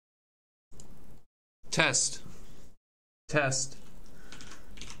Test. Test.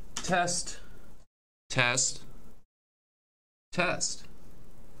 Test. Test. Test.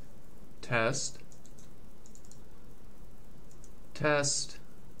 Test. Test.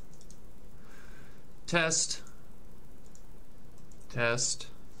 Test. Test.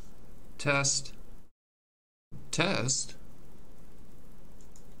 Test. Test.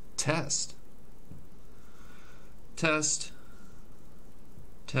 Test. Test.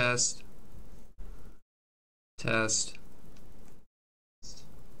 Test. Test.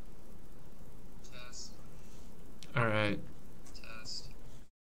 Test. All right. Test.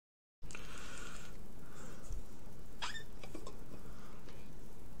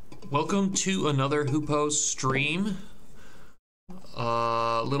 Welcome to another Hoopo stream.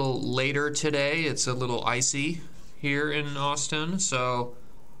 A little later today. It's a little icy here in Austin, so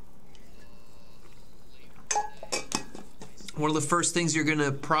one of the first things you're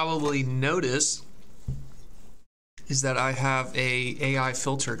gonna probably notice is that I have a AI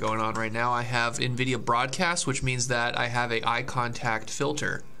filter going on right now. I have NVIDIA Broadcast, which means that I have a eye contact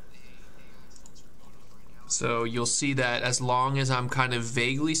filter. So you'll see that as long as I'm kind of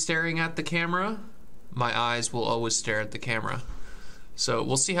vaguely staring at the camera, my eyes will always stare at the camera. So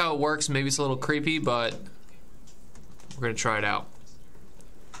we'll see how it works. Maybe it's a little creepy, but we're gonna try it out.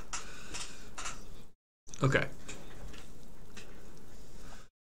 Okay.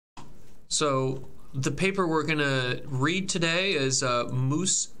 So the paper we're gonna read today is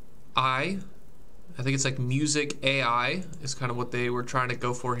Mousai. I think it's like music AI is kind of what they were trying to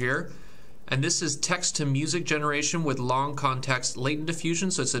go for here. And this is text to music generation with long context latent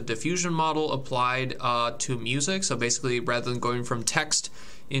diffusion. So it's a diffusion model applied to music. So basically, rather than going from text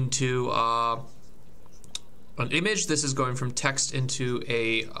into an image, this is going from text into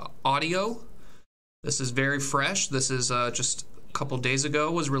a audio. This is very fresh. This is just a couple days ago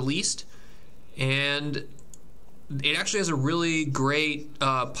was released. And it actually has a really great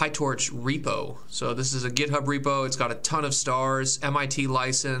PyTorch repo. So this is a GitHub repo. It's got a ton of stars, MIT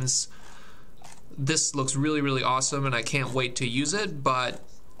license. This looks really, really awesome, and I can't wait to use it, but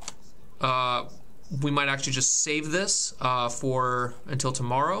we might actually just save this for until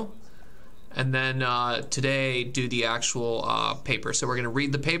tomorrow, and then today do the actual paper. So we're going to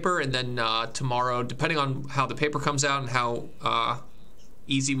read the paper, and then tomorrow, depending on how the paper comes out and how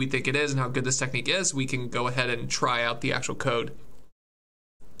easy we think it is and how good this technique is, we can go ahead and try out the actual code.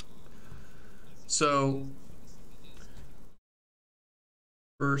 So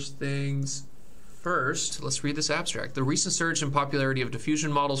first things first, let's read this abstract. The recent surge in popularity of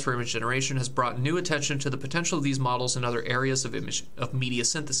diffusion models for image generation has brought new attention to the potential of these models in other areas of media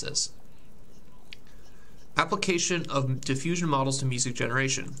synthesis. Application of diffusion models to music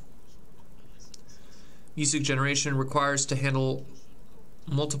generation. Music generation requires to handle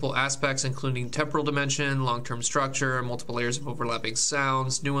multiple aspects, including temporal dimension, long-term structure, multiple layers of overlapping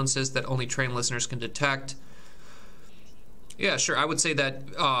sounds, nuances that only trained listeners can detect. Yeah, sure. I would say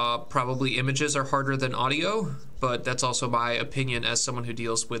that probably images are harder than audio, but that's also my opinion as someone who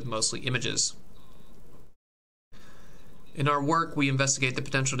deals with mostly images. In our work, we investigate the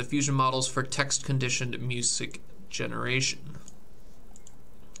potential diffusion models for text-conditioned music generation.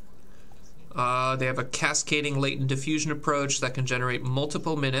 They have a cascading latent diffusion approach that can generate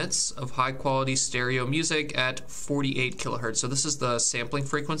multiple minutes of high-quality stereo music at 48 kilohertz. So this is the sampling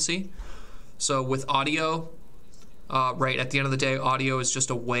frequency. So with audio, right at the end of the day, audio is just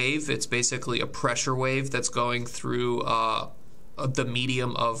a wave. It's basically a pressure wave that's going through the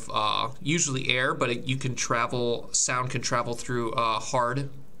medium of usually air, but you can travel, sound can travel through hard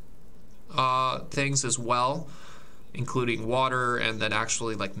things as well, including water and then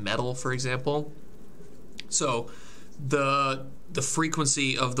actually like metal, for example. So the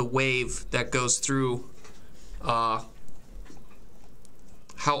frequency of the wave that goes through, how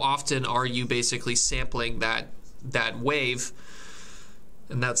often are you basically sampling that wave,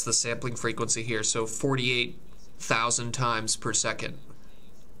 and that's the sampling frequency here, so 48,000 times per second.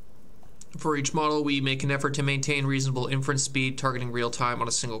 For each model, we make an effort to maintain reasonable inference speed, targeting real time on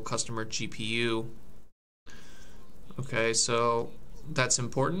a single customer GPU. Okay, so that's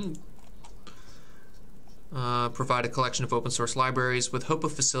important. Provide a collection of open source libraries with hope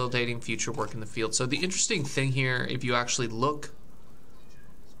of facilitating future work in the field. So the interesting thing here, if you actually look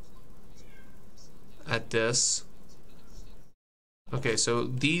at this, okay, so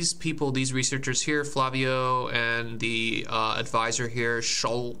these people, these researchers here, Flavio and the advisor here,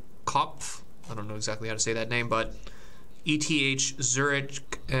 Schollkopf, I don't know exactly how to say that name, but ETH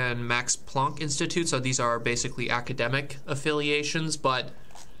Zurich and Max Planck Institute, so these are basically academic affiliations, but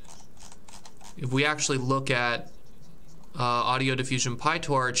if we actually look at audio diffusion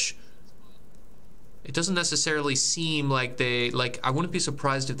PyTorch, it doesn't necessarily seem like they, like, I wouldn't be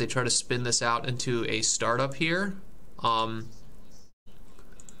surprised if they try to spin this out into a startup here.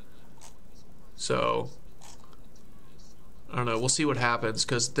 So I don't know, we'll see what happens,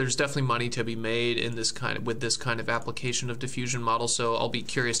 because there's definitely money to be made in this kind of, with this kind of application of diffusion model. So I'll be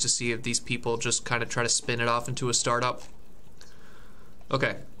curious to see if these people just kind of try to spin it off into a startup.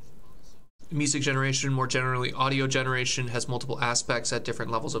 Okay. Music generation, more generally audio generation, has multiple aspects at different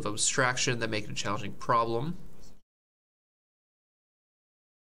levels of abstraction that make it a challenging problem.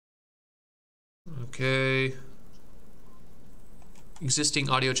 Okay. Existing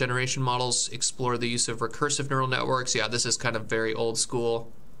audio generation models explore the use of recursive neural networks. Yeah, this is kind of very old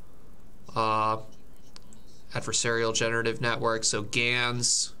school. Adversarial generative networks, so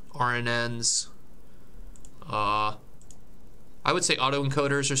GANs, RNNs. I would say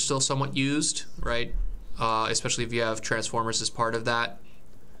autoencoders are still somewhat used, right? Especially if you have transformers as part of that.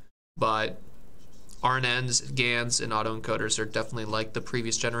 But RNNs, GANs, and autoencoders are definitely like the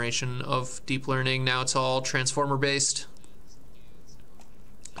previous generation of deep learning. Now it's all transformer-based.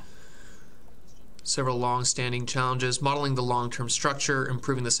 Several long-standing challenges: modeling the long-term structure,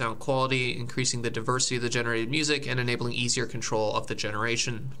 improving the sound quality, increasing the diversity of the generated music, and enabling easier control of the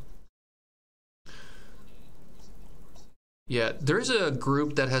generation. Yeah, there is a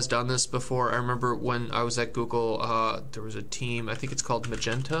group that has done this before. I remember when I was at Google, there was a team, I think it's called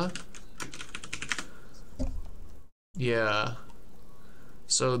Magenta. Yeah.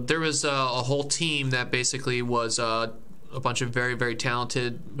 So there was a whole team that basically was a bunch of very, very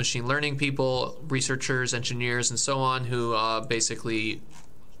talented machine learning people, researchers, engineers, and so on, who basically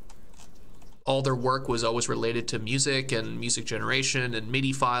all their work was always related to music and music generation and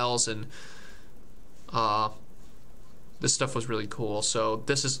MIDI files, and this stuff was really cool. So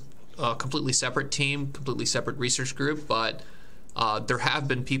this is a completely separate team, completely separate research group, but there have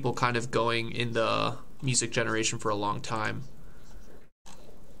been people kind of going in the music generation for a long time.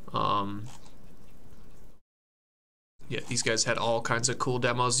 Yeah, these guys had all kinds of cool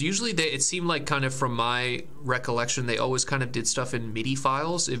demos. Usually it seemed like, kind of from my recollection, they always kind of did stuff in MIDI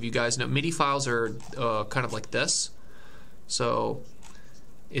files. If you guys know, MIDI files are kind of like this. So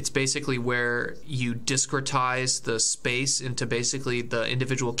it's basically where you discretize the space into basically the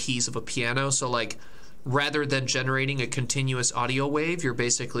individual keys of a piano. So like, rather than generating a continuous audio wave, you're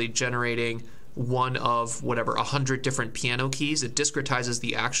basically generating one of whatever 100 different piano keys. It discretizes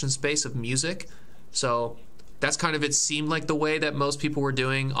the action space of music. So that's kind of, it seemed like the way that most people were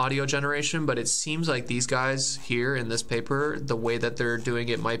doing audio generation, but it seems like these guys here in this paper, the way that they're doing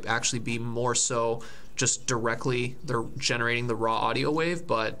it might actually be more so just directly, they're generating the raw audio wave,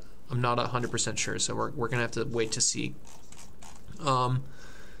 but I'm not 100% sure, so we're gonna have to wait to see.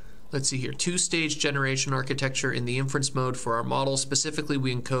 Let's see here, two-stage generation architecture in the inference mode for our model. Specifically,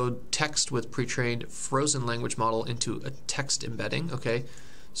 we encode text with pre-trained frozen language model into a text embedding. Okay,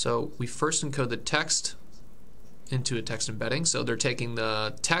 so we first encode the text into a text embedding. So they're taking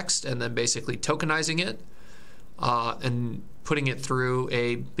the text and then basically tokenizing it and putting it through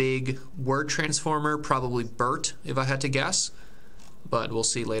a big word transformer, probably BERT if I had to guess, but we'll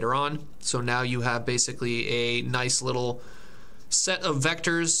see later on. So now you have basically a nice little set of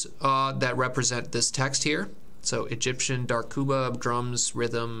vectors that represent this text here. So Egyptian, Darkuba, drums,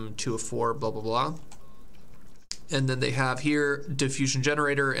 rhythm, 2 of 4, blah, blah, blah. And then they have here diffusion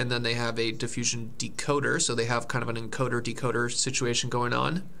generator, and then they have a diffusion decoder. So they have kind of an encoder-decoder situation going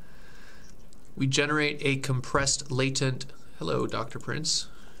on. We generate a compressed latent, hello, Dr. Prince,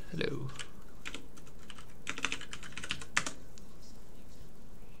 hello.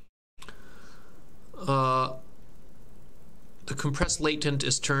 The compressed latent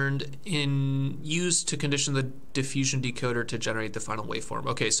is used to condition the diffusion decoder to generate the final waveform.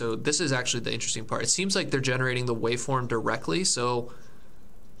 Okay, so this is actually the interesting part. It seems like they're generating the waveform directly. So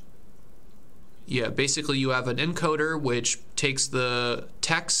yeah, basically you have an encoder which takes the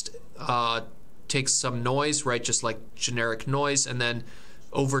text, takes some noise, right, just like generic noise, and then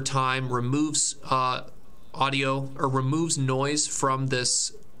over time removes audio or removes noise from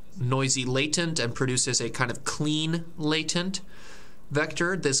this noisy latent and produces a kind of clean latent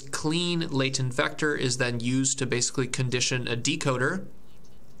vector. This clean latent vector is then used to basically condition a decoder,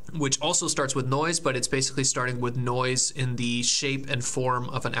 which also starts with noise, but it's basically starting with noise in the shape and form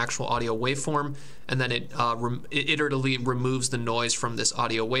of an actual audio waveform, and then it iteratively removes the noise from this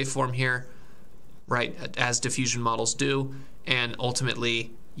audio waveform here, right, as diffusion models do, and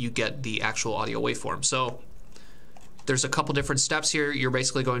ultimately you get the actual audio waveform. So there's a couple different steps here. You're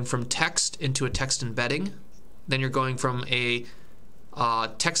basically going from text into a text embedding. Then you're going from a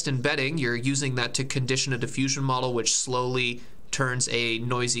text embedding. You're using that to condition a diffusion model, which slowly turns a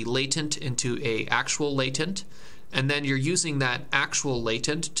noisy latent into a actual latent, and then you're using that actual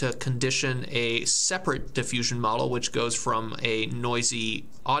latent to condition a separate diffusion model, which goes from a noisy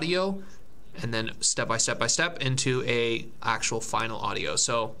audio and then step by step by step into a actual final audio.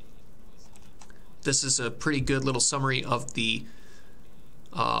 So this is a pretty good little summary of the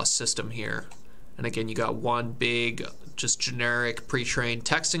system here. And again, you got one big, just generic pre-trained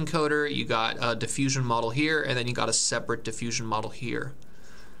text encoder, you got a diffusion model here, and then you got a separate diffusion model here.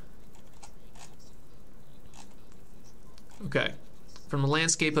 Okay, from the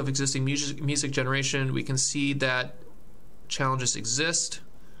landscape of existing music generation, we can see that challenges exist.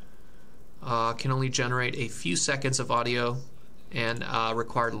 Can only generate a few seconds of audio and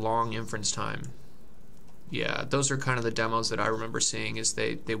required long inference time. Yeah, those are kind of the demos that I remember seeing, is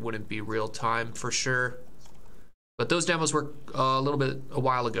they wouldn't be real time for sure. But those demos were a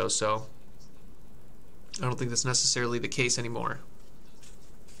while ago, so I don't think that's necessarily the case anymore.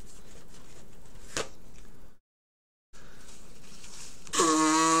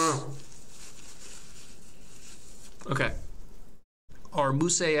 Okay. Our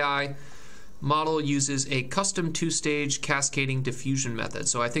Mousai AI model uses a custom two-stage cascading diffusion method.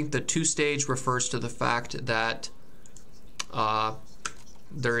 So I think the two-stage refers to the fact that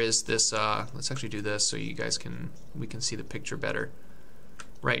there is this, let's actually do this so you guys we can see the picture better.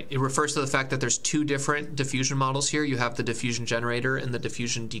 Right, it refers to the fact that there's two different diffusion models here. You have the diffusion generator and the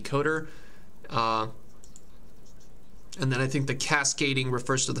diffusion decoder. And then I think the cascading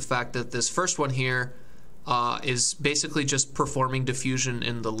refers to the fact that this first one here is basically just performing diffusion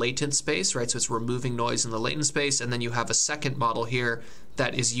in the latent space, right? So it's removing noise in the latent space, and then you have a second model here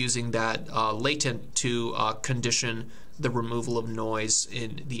that is using that latent to condition the removal of noise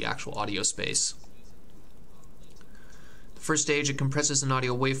in the actual audio space. The first stage, it compresses an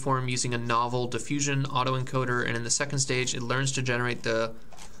audio waveform using a novel diffusion autoencoder, and in the second stage, it learns to generate the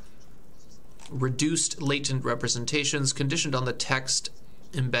reduced latent representations conditioned on the text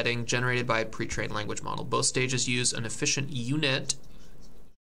embedding generated by a pre-trained language model. Both stages use an efficient unit,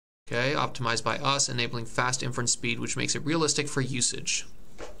 okay, optimized by us, enabling fast inference speed, which makes it realistic for usage.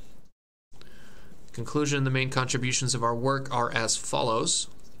 Conclusion, the main contributions of our work are as follows.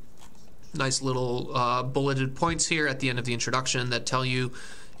 Nice little bulleted points here at the end of the introduction that tell you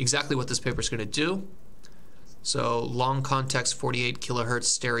exactly what this paper is going to do. So long context 48 kilohertz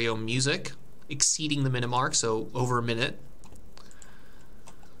stereo music, exceeding the minute mark, so over a minute.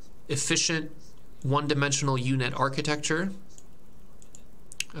 Efficient one-dimensional unit architecture,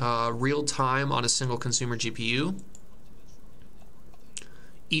 real time on a single consumer GPU.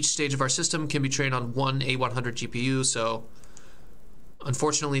 Each stage of our system can be trained on one A100 GPU, so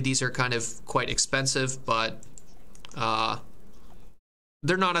unfortunately these are kind of quite expensive, but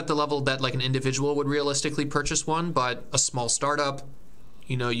they're not at the level that like an individual would realistically purchase one, but a small startup,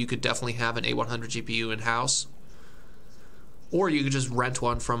 you know, you could definitely have an A100 GPU in-house. Or you could just rent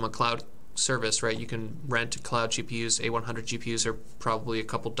one from a cloud service, right? You can rent cloud GPUs. A100 GPUs are probably a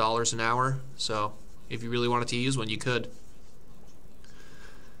couple dollars an hour. So if you really wanted to use one, you could.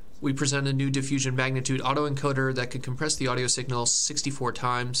 We present a new diffusion magnitude autoencoder that could compress the audio signal 64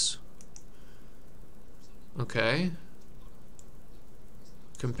 times. Okay.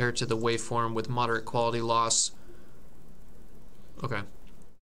 Compared to the waveform with moderate quality loss. Okay.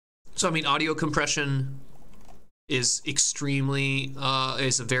 So, I mean, audio compression is extremely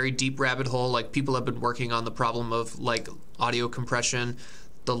is a very deep rabbit hole. Like, people have been working on the problem of like audio compression,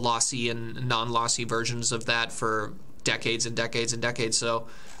 the lossy and non-lossy versions of that for decades and decades and decades. So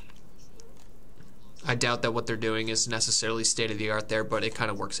I doubt that what they're doing is necessarily state-of-the-art there, but it kind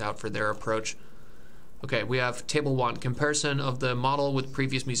of works out for their approach. Okay, we have table 1, comparison of the model with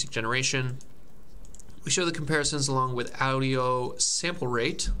previous music generation. We show the comparisons along with audio sample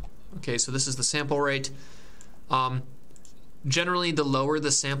rate. Okay, so this is the sample rate. Generally, the lower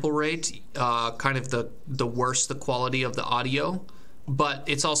the sample rate, kind of the worse the quality of the audio, but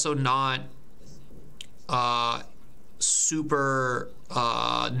it's also not super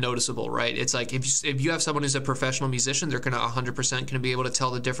noticeable, right? It's like if you have someone who's a professional musician, they're gonna 100% gonna be able to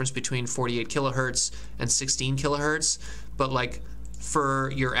tell the difference between 48 kilohertz and 16 kilohertz, but like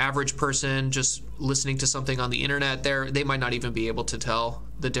for your average person just listening to something on the internet, they might not even be able to tell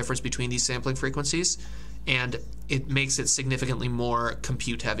the difference between these sampling frequencies. And it makes it significantly more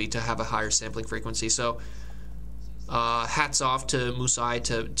compute heavy to have a higher sampling frequency. So hats off to Mousai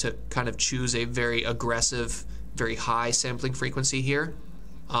to kind of choose a very aggressive, very high sampling frequency here.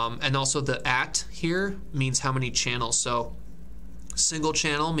 And also the at here means how many channels. So single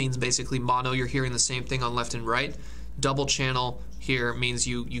channel means basically mono, you're hearing the same thing on left and right. Double channel here means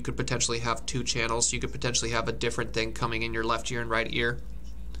you could potentially have two channels. You could potentially have a different thing coming in your left ear and right ear.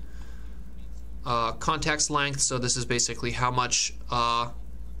 Context length, so this is basically how much,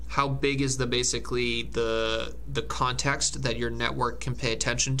 how big is the context that your network can pay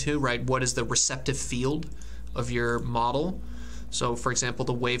attention to, right? What is the receptive field of your model? So for example,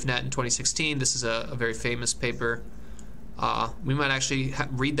 the WaveNet in 2016, this is a very famous paper. We might actually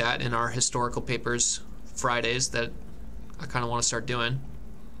read that in our historical papers Fridays that I kind of want to start doing.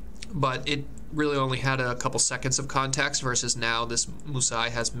 But it really only had a couple seconds of context versus now this Mousai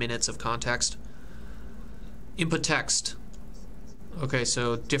has minutes of context. Input text. Okay,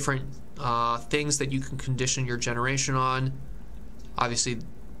 so different things that you can condition your generation on. Obviously,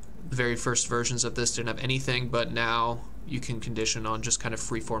 the very first versions of this didn't have anything, but now you can condition on just kind of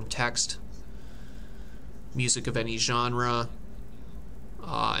free-form text. Music of any genre,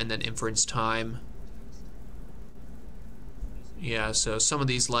 and then inference time. Yeah, so some of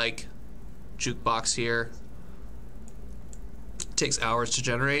these, like Jukebox here, takes hours to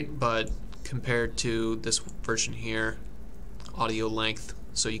generate, but compared to this version here, audio length,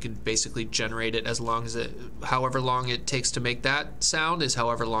 so you can basically generate it as long as it, however long it takes to make that sound is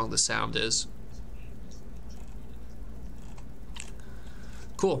however long the sound is.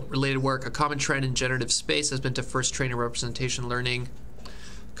 Cool. Related work. A common trend in generative space has been to first train a representation learning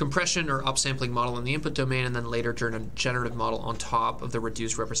compression or upsampling model in the input domain, and then later turn a generative model on top of the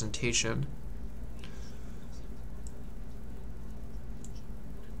reduced representation.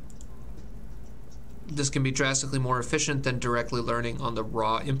 This can be drastically more efficient than directly learning on the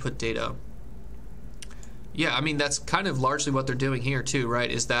raw input data. Yeah, I mean, that's kind of largely what they're doing here too, right?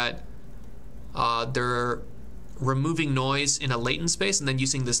 Is that they're removing noise in a latent space and then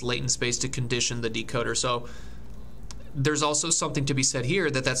using this latent space to condition the decoder. So there's also something to be said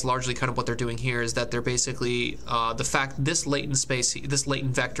here that that's largely kind of what they're doing here, is that they're basically the fact this latent space, this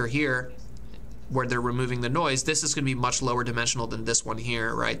latent vector here, where they're removing the noise, this is going to be much lower dimensional than this one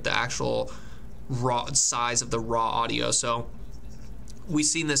here, right? The actual raw size of the raw audio. So we've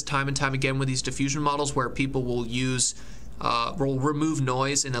seen this time and time again with these diffusion models where people will use will remove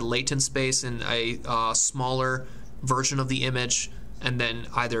noise in a latent space in a smaller version of the image, and then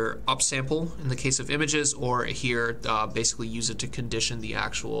either upsample in the case of images, or here basically use it to condition the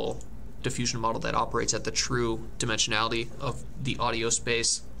actual diffusion model that operates at the true dimensionality of the audio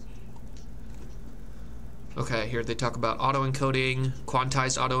space. Okay, here they talk about autoencoding,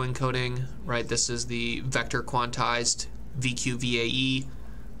 quantized autoencoding, right? This is the vector quantized VQVAE,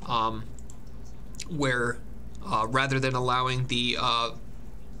 where rather than allowing the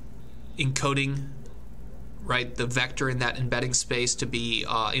encoding, right, the vector in that embedding space to be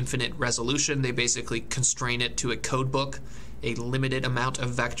infinite resolution, they basically constrain it to a code book, a limited amount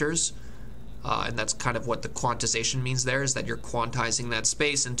of vectors. And that's kind of what the quantization means there, is that you're quantizing that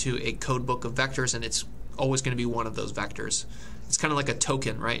space into a code book of vectors, and it's always going to be one of those vectors. It's kind of like a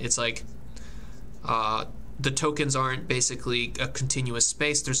token, right? It's like the tokens aren't basically a continuous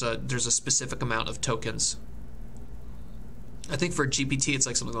space. There's a specific amount of tokens. I think for GPT it's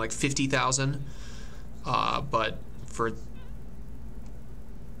like something like 50,000, but for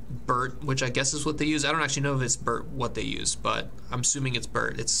BERT, which I guess is what they use, I don't actually know if it's BERT what they use, but I'm assuming it's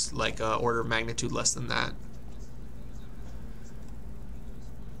BERT. It's like order of magnitude less than that.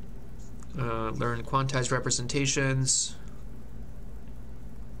 Learn quantized representations,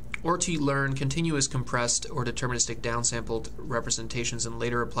 or to learn continuous compressed or deterministic downsampled representations and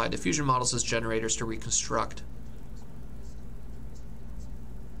later apply diffusion models as generators to reconstruct.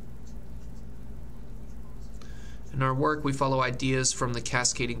 In our work, we follow ideas from the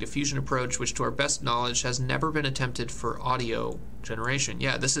cascading diffusion approach, which to our best knowledge has never been attempted for audio generation.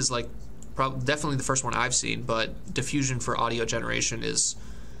 Yeah, this is like definitely the first one I've seen, but diffusion for audio generation is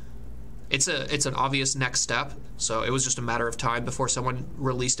it's an obvious next step. So it was just a matter of time before someone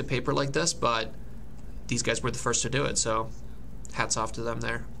released a paper like this, but these guys were the first to do it, so hats off to them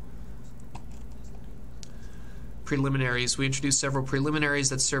there. Preliminaries. We introduce several preliminaries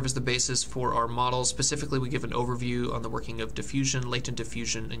that serve as the basis for our model. Specifically, we give an overview on the working of diffusion, latent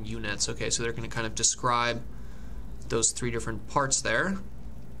diffusion, and units. Okay, so they're going to kind of describe those three different parts there.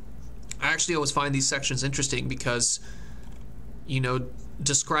 I actually always find these sections interesting because, you know,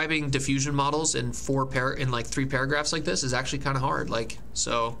 describing diffusion models in like 3 paragraphs like this is actually kind of hard. Like,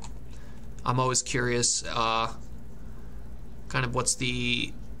 so I'm always curious, kind of what's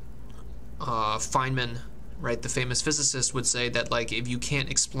the Feynman, right, the famous physicist, would say that, like, if you can't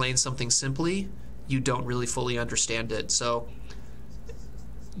explain something simply, you don't really fully understand it. So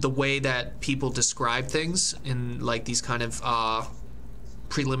the way that people describe things in like these kind of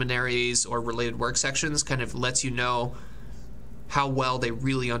preliminaries or related work sections kind of lets you know how well they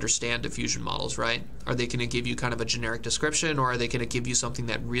really understand diffusion models, right? Are they going to give you kind of a generic description, or are they going to give you something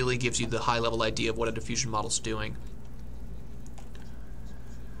that really gives you the high-level idea of what a diffusion model is doing?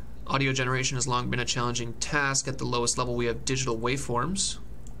 Audio generation has long been a challenging task. At the lowest level, we have digital waveforms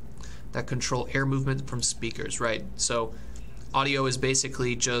that control air movement from speakers, right? So audio is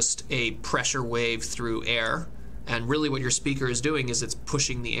basically just a pressure wave through air, and really what your speaker is doing is it's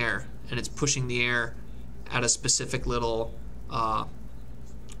pushing the air, and it's pushing the air at a specific little at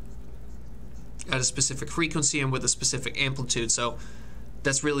a specific frequency and with a specific amplitude. So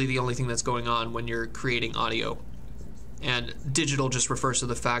that's really the only thing that's going on when you're creating audio. And digital just refers to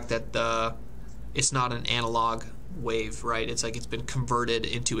the fact that it's not an analog wave, right? It's like it's been converted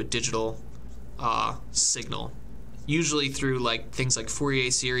into a digital signal, usually through like things like Fourier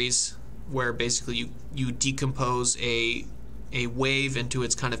series, where basically you decompose a wave into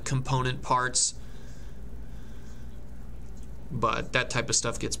its kind of component parts. But that type of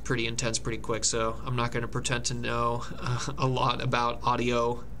stuff gets pretty intense pretty quick, so I'm not going to pretend to know a lot about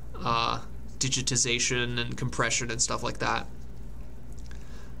audio digitization and compression and stuff like that.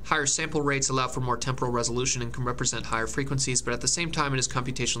 Higher sample rates allow for more temporal resolution and can represent higher frequencies, but at the same time it is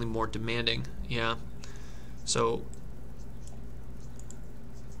computationally more demanding. Yeah. So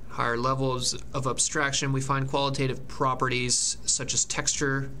higher levels of abstraction, we find qualitative properties such as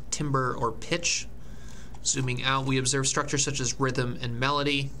texture, timbre, or pitch. Zooming out, we observe structures such as rhythm and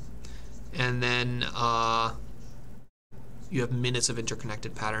melody, and then you have minutes of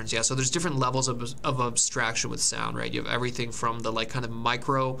interconnected patterns. Yeah, so there's different levels of abstraction with sound, right? You have everything from the like kind of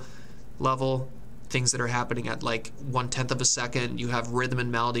micro level, things that are happening at like 1/10 of a second. You have rhythm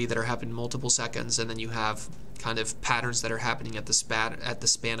and melody that are happening multiple seconds, and then you have kind of patterns that are happening at the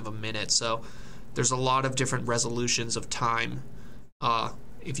span of a minute. So there's a lot of different resolutions of time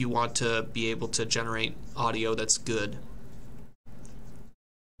if you want to be able to generate audio that's good.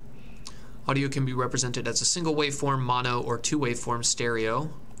 Audio can be represented as a single waveform, mono, or two waveform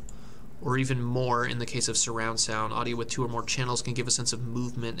stereo, or even more in the case of surround sound. Audio with two or more channels can give a sense of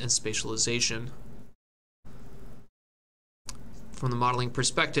movement and spatialization. From the modeling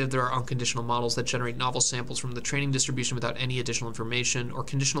perspective, there are unconditional models that generate novel samples from the training distribution without any additional information, or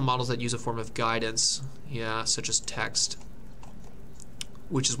conditional models that use a form of guidance, yeah, such as text,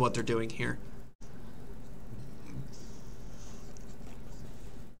 which is what they're doing here.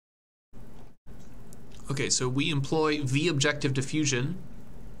 Okay, so we employ V-objective diffusion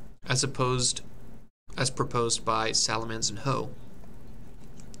as proposed by Salamans and Ho.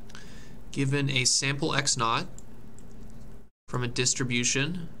 Given a sample x0 from a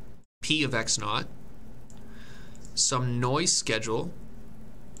distribution P of x0, some noise schedule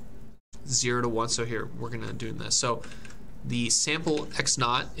 0 to 1. So here we're gonna do this. So the sample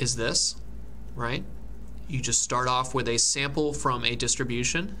x0 is this, right? You just start off with a sample from a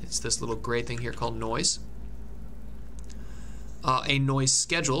distribution. It's this little gray thing here called noise. A noise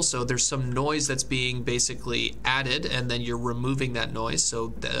schedule, so there's some noise that's being basically added, and then you're removing that noise.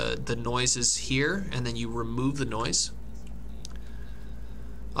 So the noise is here, and then you remove the noise.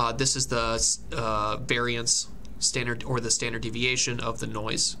 This is the variance standard, or the standard deviation of the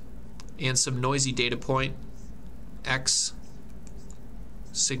noise. And some noisy data point, x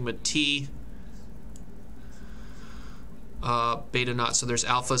sigma t, beta naught. So there's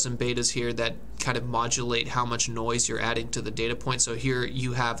alphas and betas here that kind of modulate how much noise you're adding to the data point. So here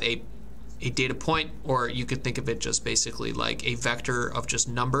you have a data point, or you could think of it just basically like a vector of just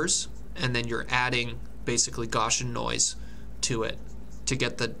numbers, and then you're adding basically Gaussian noise to it to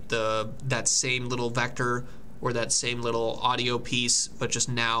get that same little vector or that same little audio piece, but just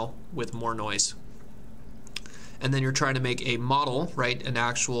now with more noise. And then you're trying to make a model, right? An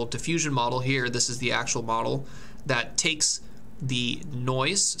actual diffusion model here. This is the actual model that takes the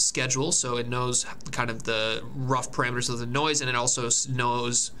noise schedule, so it knows kind of the rough parameters of the noise, and it also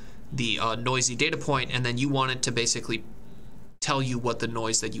knows the noisy data point, and then you want it to basically tell you what the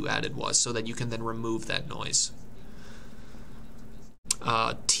noise that you added was, so that you can then remove that noise.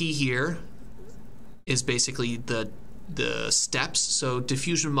 T here is basically the steps. So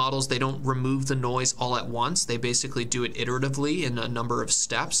diffusion models, they don't remove the noise all at once. They basically do it iteratively in a number of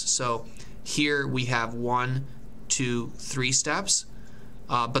steps. So here we have 1, 2, 3 steps,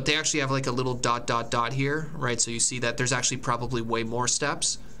 but they actually have like a little ... here, right? So you see that there's actually probably way more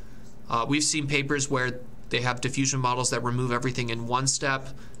steps. We've seen papers where they have diffusion models that remove everything in 1 step,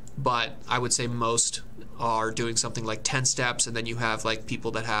 but I would say most are doing something like 10 steps, and then you have like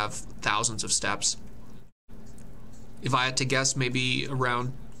people that have thousands of steps. If I had to guess, maybe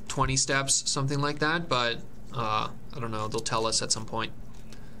around 20 steps, something like that, but I don't know, they'll tell us at some point.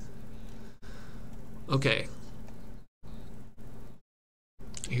 Okay.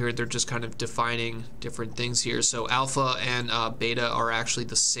 here they're just kind of defining different things here. So alpha and beta are actually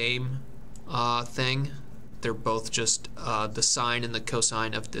the same thing. They're both just the sine and the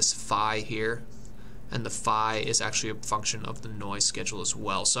cosine of this phi here, and the phi is actually a function of the noise schedule as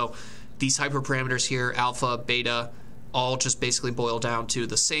well. So these hyperparameters here, alpha, beta, all just basically boil down to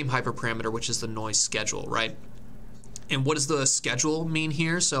the same hyperparameter, which is the noise schedule, right? And what does the schedule mean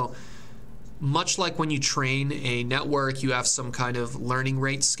here? So much like when you train a network, you have some kind of learning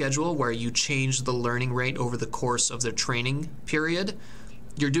rate schedule where you change the learning rate over the course of the training period.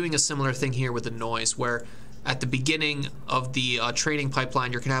 You're doing a similar thing here with the noise, where at the beginning of the training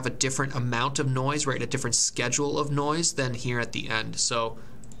pipeline, you're going to have a different amount of noise, right? A different schedule of noise than here at the end. So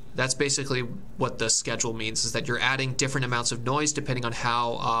that's basically what the schedule means, is that you're adding different amounts of noise depending on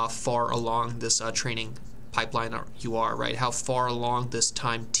how far along this training pipeline you are, right? How far along this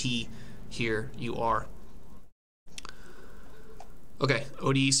time t here you are. Okay,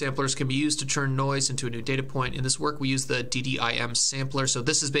 ODE samplers can be used to turn noise into a new data point. In this work, we use the DDIM sampler. So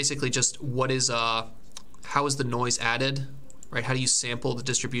this is basically just what is how is the noise added, right? How do you sample the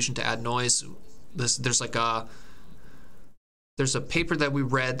distribution to add noise? There's a paper that we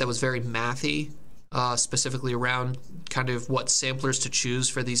read that was very mathy, specifically around kind of what samplers to choose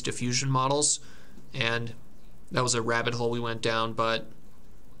for these diffusion models, and that was a rabbit hole we went down, but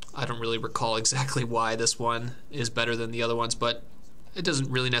I don't really recall exactly why this one is better than the other ones, but it doesn't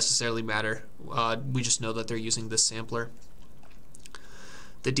really necessarily matter. We just know that they're using this sampler.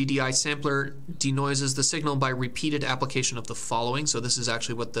 The DDI sampler denoises the signal by repeated application of the following. So this is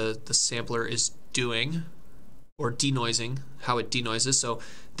actually what the sampler is doing, or denoising, how it denoises. So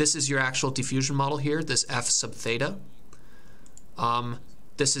this is your actual diffusion model here, this F sub theta.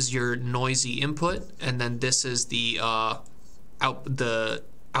 This is your noisy input, and then this is the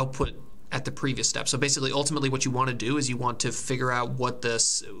output at the previous step. So basically, ultimately, what you want to do is you want to figure out what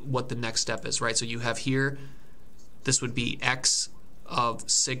the next step is, right? So you have here, this would be x of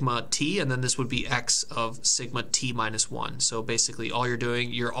sigma t, and then this would be x of sigma t minus 1. So basically, all you're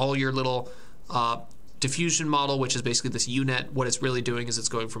doing, all your little diffusion model, which is basically this UNet, what it's really doing is it's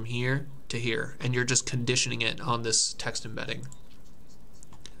going from here to here, and you're just conditioning it on this text embedding.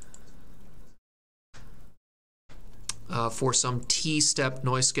 For some t-step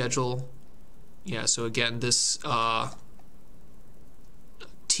noise schedule, yeah, so again, this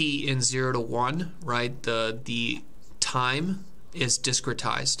t in 0 to 1, right, the time is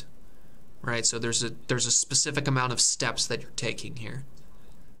discretized, right? So there's a specific amount of steps that you're taking here.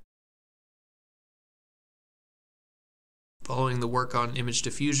 Following the work on image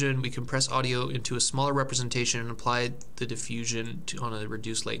diffusion, we compress audio into a smaller representation and apply the diffusion on a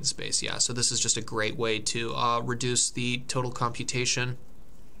reduced latent space. Yeah, so this is just a great way to reduce the total computation.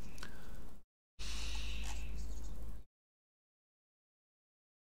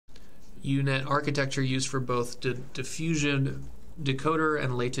 UNet architecture used for both the diffusion decoder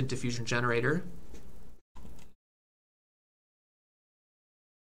and latent diffusion generator.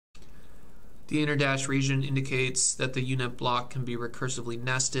 The inner dash region indicates that the UNet block can be recursively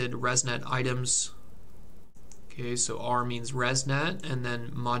nested. ResNet items, okay, so R means ResNet, and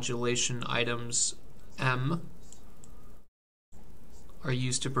then modulation items M are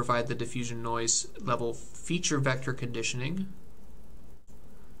used to provide the diffusion noise level feature vector conditioning.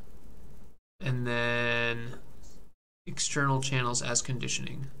 And then external channels as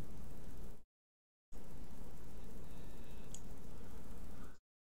conditioning.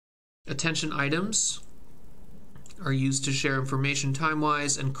 Attention items are used to share information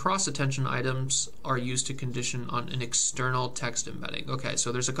time-wise, and cross-attention items are used to condition on an external text embedding. Okay,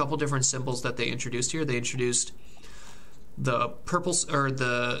 so there's a couple different symbols that they introduced here. They introduced the purple or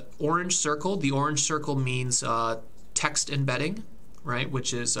the orange circle. The orange circle means text embedding, right?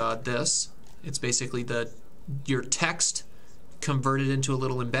 Which is this. It's basically your text converted into a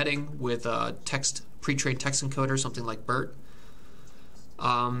little embedding with a pre-trained text encoder, something like BERT.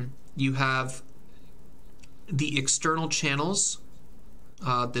 You have the external channels,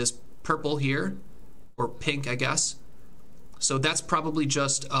 this purple here, or pink, I guess. So that's probably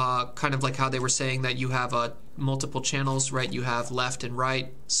just kind of like how they were saying that you have multiple channels, right? You have left and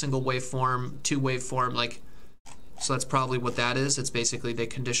right, single waveform, two waveform, like. So that's probably what that is. It's basically they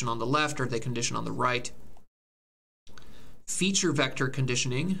condition on the left or they condition on the right. Feature vector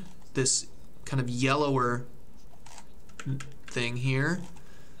conditioning, this kind of yellower thing here.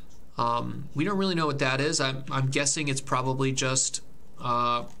 We don't really know what that is. I'm guessing it's probably just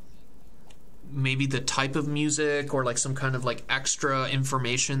maybe the type of music or like some kind of like extra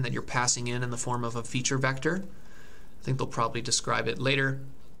information that you're passing in the form of a feature vector. I think they'll probably describe it later.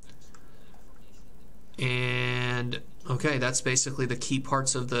 And okay, that's basically the key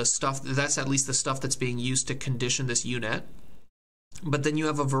parts of the stuff. That's at least the stuff that's being used to condition this UNet. But then you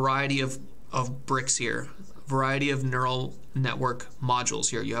have a variety of bricks here, a variety of neural network modules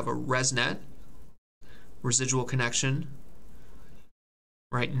here. You have a ResNet, residual connection,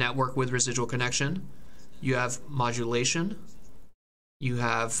 right? Network with residual connection. You have modulation. You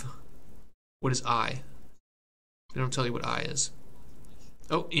have, what is I? They don't tell you what I is.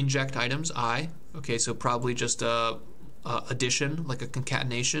 Oh, inject items, I. Okay, so probably just a addition, like a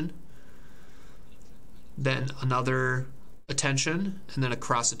concatenation. Then another attention, and then a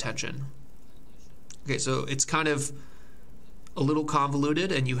cross attention. Okay, so it's kind of a little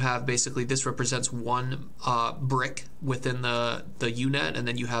convoluted, and you have basically this represents one brick within the UNet, and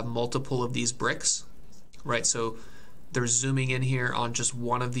then you have multiple of these bricks, right? So they're zooming in here on just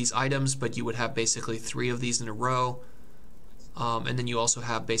one of these items, but you would have basically 3 of these in a row. And then you also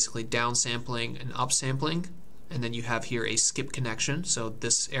have basically downsampling and upsampling, and then you have here a skip connection. So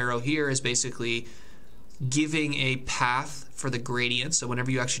this arrow here is basically giving a path for the gradient. So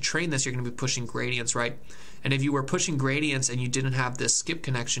whenever you actually train this, you're going to be pushing gradients, right? And if you were pushing gradients and you didn't have this skip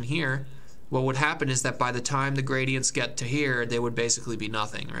connection here, what would happen is that by the time the gradients get to here, they would basically be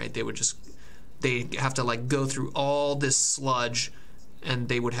nothing, right? They have to like go through all this sludge, and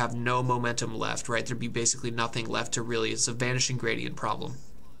they would have no momentum left, right? There'd be basically nothing left to really, it's a vanishing gradient problem.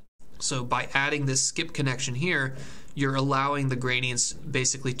 So by adding this skip connection here, you're allowing the gradients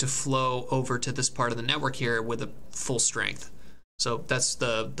basically to flow over to this part of the network here with a full strength. So that's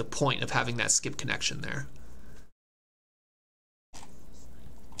the point of having that skip connection there.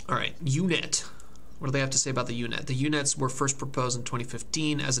 All right, UNet. What do they have to say about the UNet? The UNets were first proposed in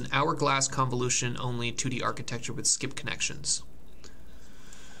 2015 as an hourglass convolution only 2D architecture with skip connections.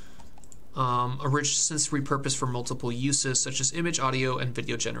 Since repurposed for multiple uses such as image, audio, and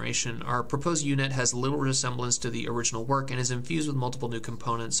video generation, our proposed UNet has little resemblance to the original work and is infused with multiple new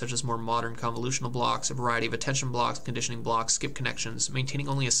components such as more modern convolutional blocks, a variety of attention blocks, conditioning blocks, skip connections, maintaining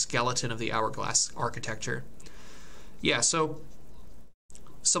only a skeleton of the hourglass architecture. Yeah, so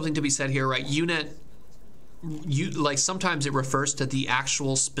something to be said here, right? UNet, like sometimes it refers to the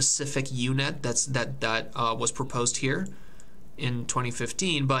actual specific UNet that was proposed here in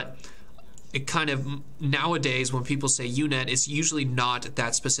 2015, but it kind of, nowadays when people say UNet, it's usually not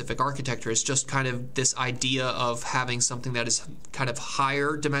that specific architecture. It's just kind of this idea of having something that is kind of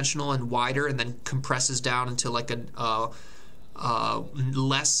higher dimensional and wider, and then compresses down into like a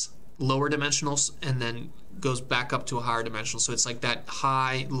less lower dimensional, and then goes back up to a higher dimensional. So it's like that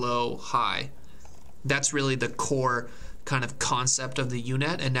high, low, high. That's really the core kind of concept of the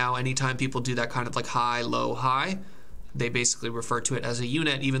UNet. And now anytime people do that kind of like high, low, high, they basically refer to it as a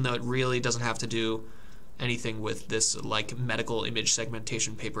UNet, even though it really doesn't have to do anything with this like medical image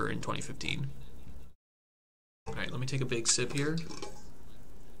segmentation paper in 2015. All right, let me take a big sip here.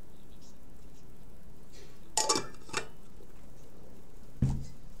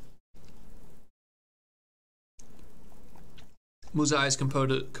 Mousai is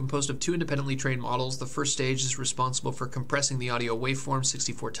composed of 2 independently trained models. The first stage is responsible for compressing the audio waveform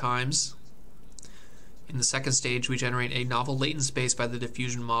 64 times. In the second stage, we generate a novel latent space by the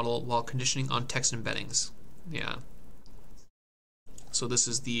diffusion model while conditioning on text embeddings. Yeah. So this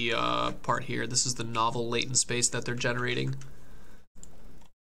is the part here. This is the novel latent space that they're generating.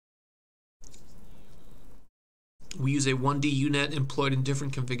 We use a 1D UNet employed in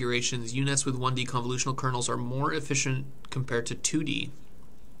different configurations. UNets with 1D convolutional kernels are more efficient compared to 2D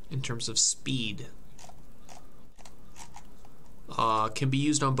in terms of speed. Can be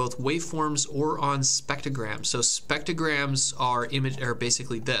used on both waveforms or on spectrograms. So spectrograms are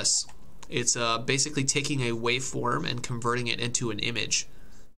basically this. It's basically taking a waveform and converting it into an image,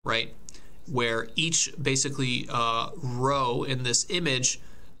 right? Where each basically row in this image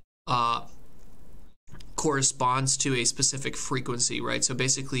corresponds to a specific frequency, right? So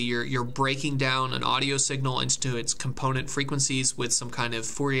basically you're breaking down an audio signal into its component frequencies with some kind of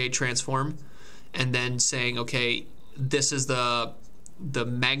Fourier transform, and then saying, okay, this is the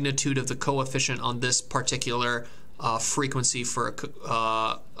magnitude of the coefficient on this particular frequency for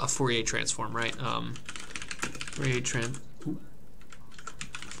a Fourier transform, right? Fourier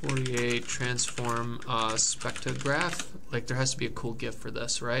transform spectrograph. Like there has to be a cool GIF for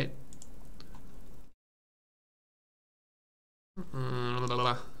this, right?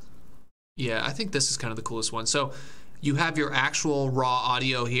 Yeah, I think this is kind of the coolest one. So you have your actual raw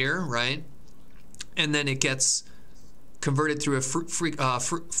audio here, right? And then it gets converted through a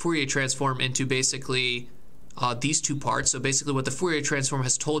Fourier transform into basically these two parts. So basically what the Fourier transform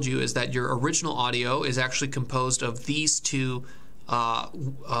has told you is that your original audio is actually composed of these two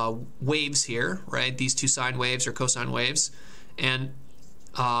waves here, right? These two sine waves or cosine waves. And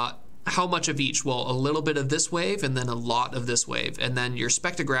how much of each? Well, a little bit of this wave and then a lot of this wave. And then your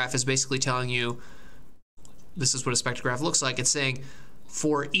spectrograph is basically telling you, this is what a spectrograph looks like. It's saying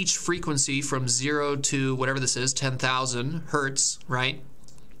for each frequency from 0 to whatever this is, 10,000 hertz, right?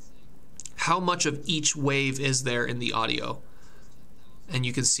 How much of each wave is there in the audio? And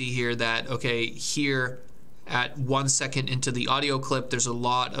you can see here that, okay, here at 1 second into the audio clip, there's a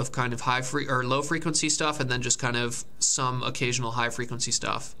lot of kind of low frequency stuff, and then just kind of some occasional high frequency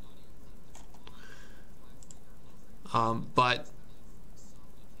stuff. But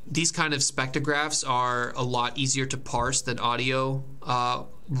these kind of spectrographs are a lot easier to parse than audio, raw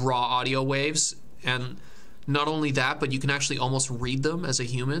audio waves. And not only that, but you can actually almost read them as a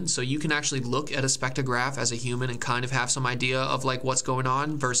human. So you can actually look at a spectrograph as a human and kind of have some idea of like what's going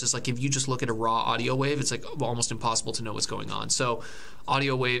on, versus like if you just look at a raw audio wave, it's like almost impossible to know what's going on. So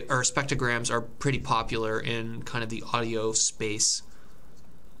audio wave or spectrograms are pretty popular in kind of the audio space.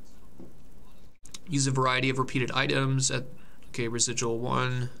 Use a variety of repeated items at, okay, residual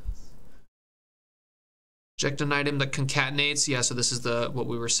 1. Eject an item that concatenates. Yeah, so this is what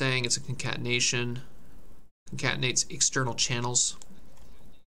we were saying. It's a concatenation. Concatenates external channels.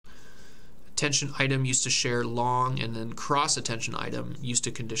 Attention item used to share long, and then cross attention item used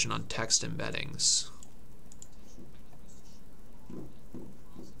to condition on text embeddings.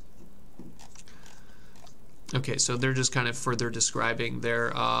 Okay, so they're just kind of further describing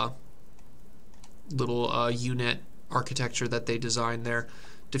their little unit architecture that they designed there.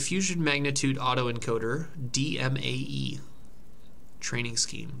 Diffusion Magnitude Autoencoder, DMAE. Training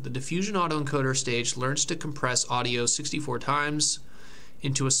scheme. The diffusion autoencoder stage learns to compress audio 64 times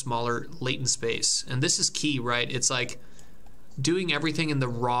into a smaller latent space. And this is key, right? It's like doing everything in the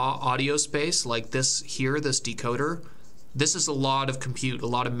raw audio space, like this here, this decoder. This is a lot of compute, a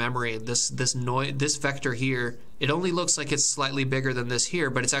lot of memory. This vector here, it only looks like it's slightly bigger than this here,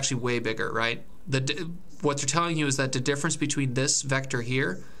 but it's actually way bigger, right? What they're telling you is that the difference between this vector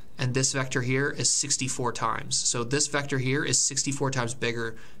here and this vector here is 64 times. So this vector here is 64 times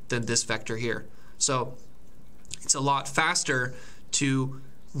bigger than this vector here. So it's a lot faster to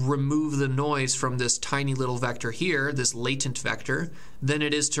remove the noise from this tiny little vector here, this latent vector, than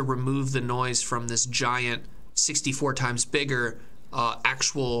it is to remove the noise from this giant 64 times bigger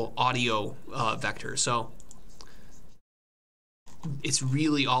actual audio vector. So it's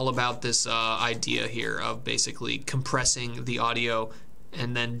really all about this idea here of basically compressing the audio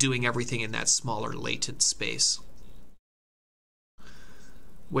and then doing everything in that smaller latent space.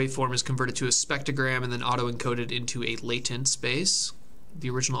 Waveform is converted to a spectrogram and then auto-encoded into a latent space. The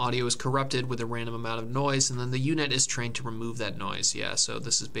original audio is corrupted with a random amount of noise, and then the unit is trained to remove that noise. Yeah, so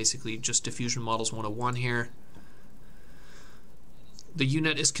this is basically just Diffusion Models 101 here. The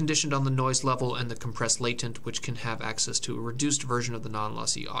unit is conditioned on the noise level and the compressed latent, which can have access to a reduced version of the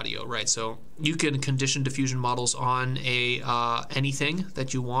non-lossy audio, right? So you can condition diffusion models on anything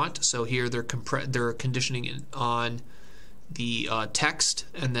that you want. So here they're conditioning it on the text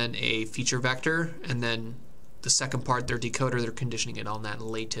and then a feature vector, and then the second part, their decoder, they're conditioning it on that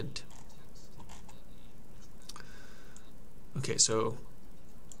latent. Okay, so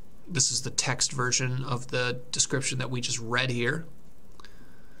this is the text version of the description that we just read here.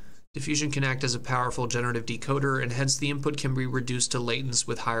 Diffusion can act as a powerful generative decoder, and hence the input can be reduced to latents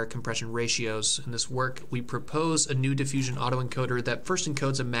with higher compression ratios. In this work, we propose a new diffusion autoencoder that first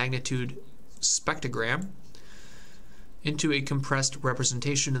encodes a magnitude spectrogram into a compressed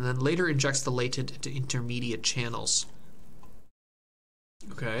representation and then later injects the latent into intermediate channels.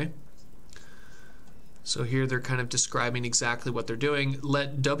 Okay. So here they're kind of describing exactly what they're doing.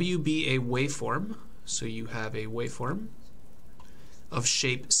 Let W be a waveform. So you have a waveform of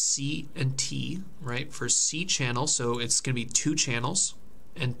shape C and T, right? For C channel, so it's going to be 2 channels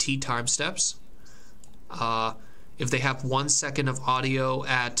and T time steps. If they have 1 second of audio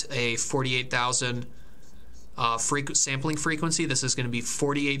at a 48,000 sampling frequency, this is going to be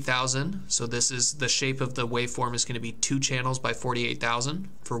 48,000. So this is the shape of the waveform is going to be 2 channels by 48,000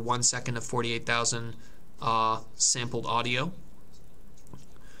 for 1 second of 48,000 sampled audio.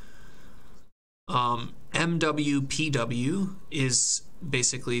 MWPW is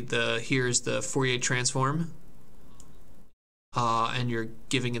basically here's the Fourier transform, and you're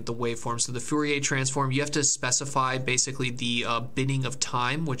giving it the waveform. So the Fourier transform, you have to specify basically the binning of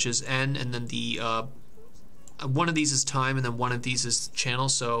time, which is n, and then the one of these is time, and then one of these is channel.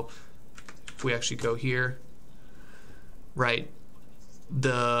 So if we actually go here, right,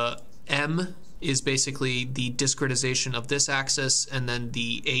 the M is basically the discretization of this axis, and then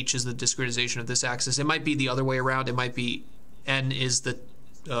the H is the discretization of this axis. It might be the other way around. It might be N is the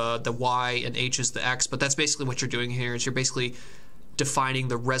Y and H is the X, but that's basically what you're doing here, is you're basically defining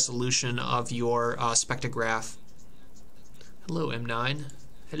the resolution of your spectrograph. Hello, M9.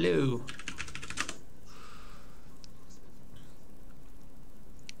 Hello.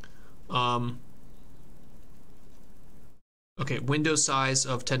 Okay, window size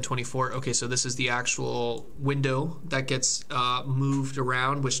of 1024. Okay, so this is the actual window that gets moved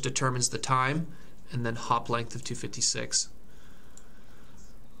around, which determines the time, and then hop length of 256.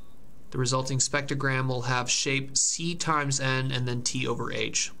 The resulting spectrogram will have shape C times N and then T over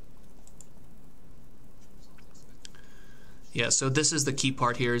H. Yeah, so this is the key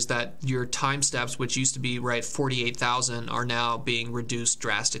part here, is that your time steps, which used to be, right, 48,000, are now being reduced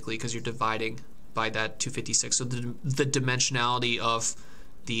drastically because you're dividing by that 256. So the dimensionality of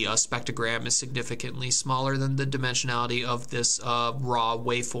the spectrogram is significantly smaller than the dimensionality of this raw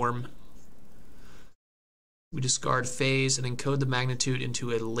waveform. We discard phase and encode the magnitude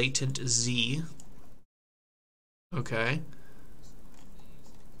into a latent Z. Okay.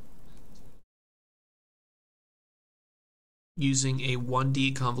 Using a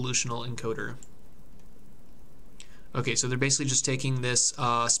 1D convolutional encoder. Okay, so they're basically just taking this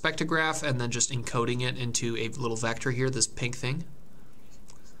spectrograph and then just encoding it into a little vector here, this pink thing.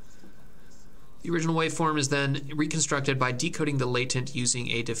 The original waveform is then reconstructed by decoding the latent using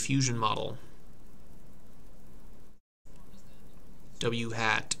a diffusion model. W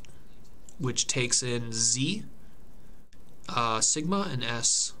hat, which takes in Z, sigma, and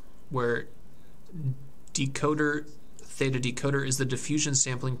S, where theta decoder is the diffusion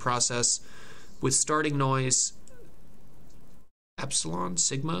sampling process with starting noise epsilon,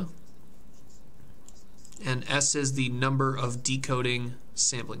 sigma, and S is the number of decoding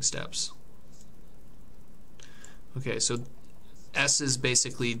sampling steps. Okay, so S is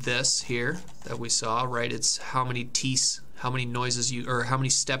basically this here that we saw, right? It's how many noises or how many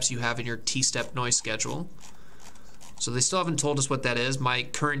steps you have in your T-step noise schedule. So they still haven't told us what that is. My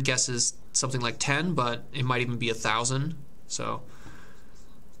current guess is something like 10, but it might even be 1,000. So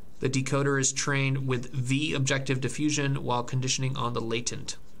the decoder is trained with V objective diffusion while conditioning on the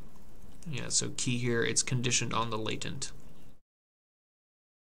latent. Yeah, so key here, it's conditioned on the latent.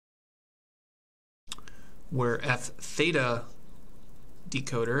 Where F theta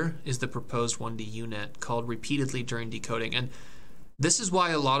decoder is the proposed 1D unit called repeatedly during decoding. And this is why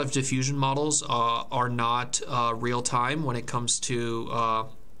a lot of diffusion models are not real time when it comes to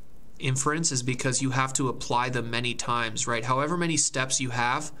inference, is because you have to apply them many times, right? However many steps you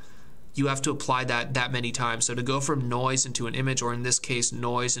have to apply that many times. So to go from noise into an image, or in this case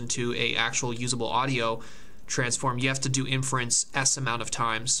noise into a actual usable audio transform, you have to do inference S amount of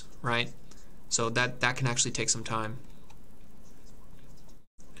times, right? So that can actually take some time.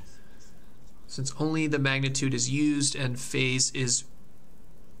 Since only the magnitude is used and phase is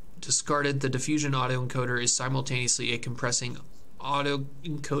discarded, the diffusion autoencoder is simultaneously a compressing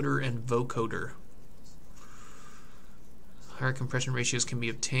autoencoder and vocoder. Higher compression ratios can be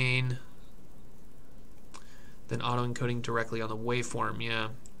obtained than autoencoding directly on the waveform, yeah.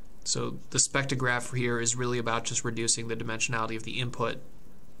 So the spectrograph here is really about just reducing the dimensionality of the input.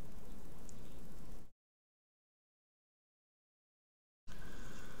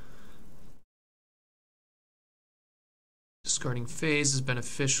 Discarding phase is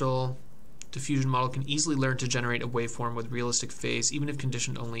beneficial. Diffusion model can easily learn to generate a waveform with realistic phase, even if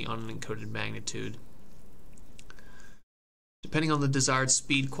conditioned only on an encoded magnitude. Depending on the desired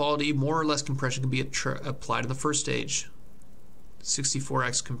speed quality, more or less compression can be applied in the first stage.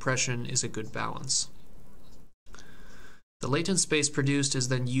 64x compression is a good balance. The latent space produced is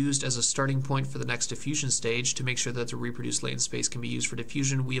then used as a starting point for the next diffusion stage. To make sure that the reproduced latent space can be used for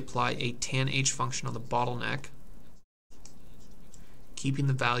diffusion, we apply a tan H function on the bottleneck, keeping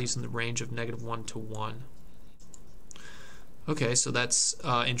the values in the range of -1 to 1. Okay, so that's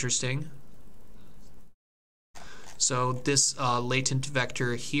interesting. So this latent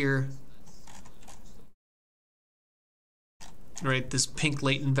vector here, right, this pink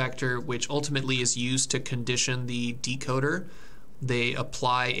latent vector, which ultimately is used to condition the decoder, they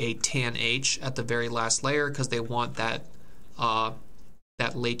apply a tan H at the very last layer because they want that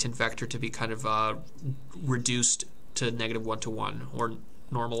that latent vector to be kind of reduced to -1 to 1, or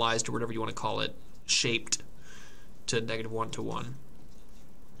normalized, or whatever you want to call it, shaped to -1 to 1.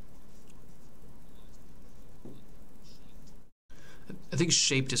 I think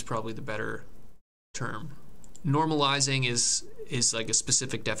shaped is probably the better term. Normalizing is like a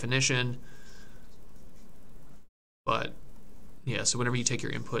specific definition, but yeah, so whenever you take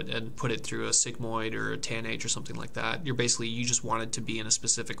your input and put it through a sigmoid or a tan H or something like that, you just want it to be in a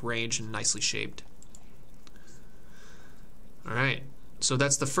specific range and nicely shaped. All right, so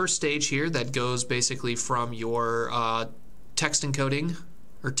that's the first stage here that goes basically from your text encoding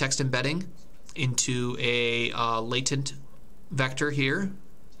or text embedding into a latent vector here,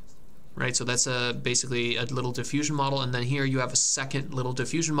 right? So that's basically a little diffusion model, and then here you have a second little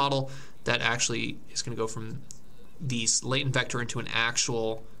diffusion model that actually is going to go from these latent vector into an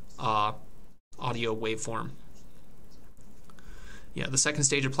actual audio waveform. Yeah, the second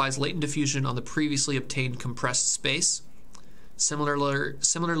stage applies latent diffusion on the previously obtained compressed space.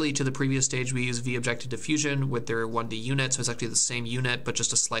 Similarly to the previous stage, we use V-objective diffusion with their 1D unit, so it's actually the same unit, but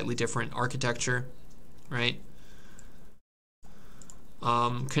just a slightly different architecture, right?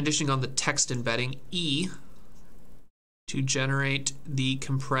 Conditioning on the text embedding E to generate the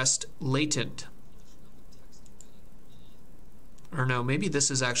compressed latent. Or no, maybe this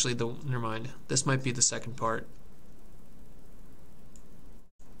is actually the, never mind, this might be the second part.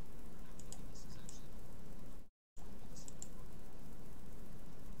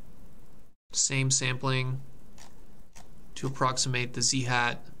 Same sampling to approximate the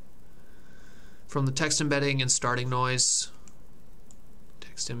z-hat from the text embedding and starting noise.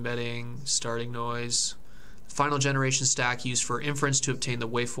 Text embedding, starting noise. The final generation stack used for inference to obtain the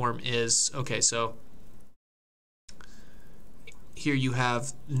waveform is, okay, so here you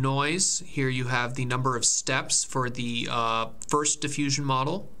have noise, here you have the number of steps for the first diffusion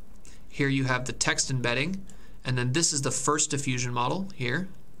model, here you have the text embedding, and then this is the first diffusion model here.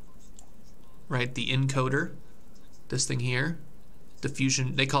 Right, the encoder, this thing here,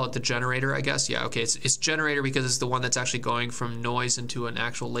 diffusion, they call it the generator, I guess. Yeah, okay, it's generator because it's the one that's actually going from noise into an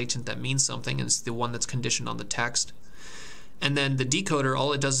actual latent that means something, and it's the one that's conditioned on the text. And then the decoder,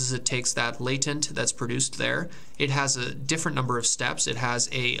 all it does is it takes that latent that's produced there. It has a different number of steps. It has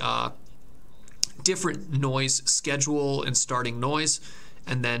a different noise schedule and starting noise,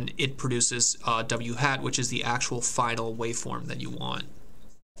 and then it produces W hat, which is the actual final waveform that you want.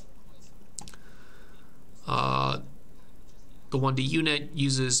 The 1D unit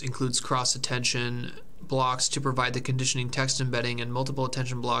includes cross attention blocks to provide the conditioning text embedding and multiple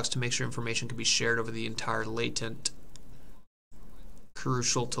attention blocks to make sure information can be shared over the entire latent.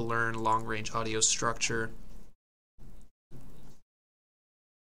 Crucial to learn long-range audio structure.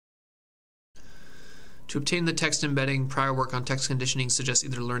 To obtain the text embedding, prior work on text conditioning suggests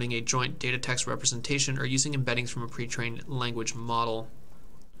either learning a joint data text representation or using embeddings from a pre-trained language model.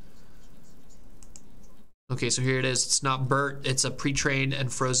 Okay, so here it is. It's not BERT, it's a pre-trained and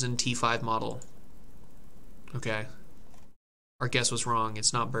frozen T5 model. Okay. Our guess was wrong.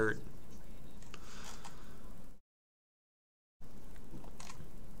 It's not BERT.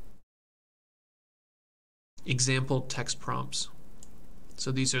 Example text prompts.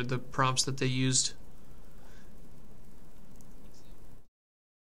 So these are the prompts that they used.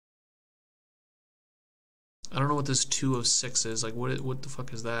 I don't know what this 2 of 6 is. Like, what the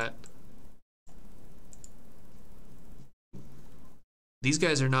fuck is that? These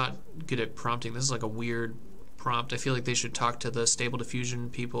guys are not good at prompting. This is like a weird prompt. I feel like they should talk to the stable diffusion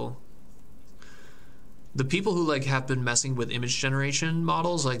people. The people who like have been messing with image generation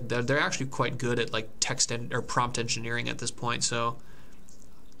models, like they're actually quite good at like text or prompt engineering at this point. So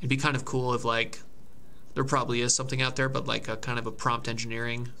it'd be kind of cool if like there probably is something out there, but like a kind of a prompt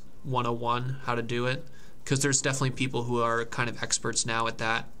engineering 101, how to do it. Because there's definitely people who are kind of experts now at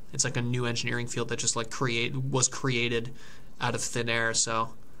that. It's like a new engineering field that just like was created out of thin air,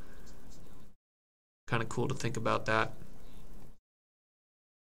 so kind of cool to think about that.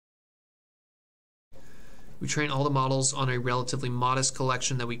 We train all the models on a relatively modest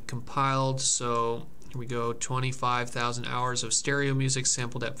collection that we compiled, so here we go, 25,000 hours of stereo music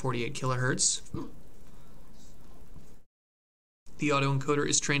sampled at 48 kilohertz. The autoencoder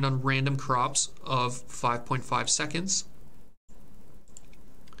is trained on random crops of 5.5 seconds.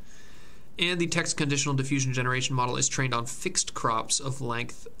 And the text conditional diffusion generation model is trained on fixed crops of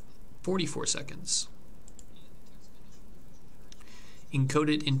length 44 seconds.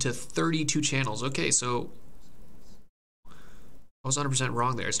 Encoded into 32 channels. Okay, so I was 100%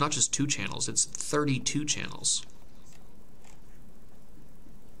 wrong there. It's not just 2 channels, it's 32 channels.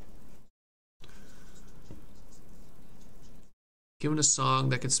 Given a song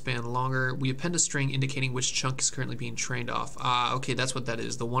that could span longer, we append a string indicating which chunk is currently being trained off. Okay, that's what that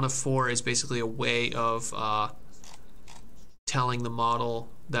is. The 1 of 4 is basically a way of telling the model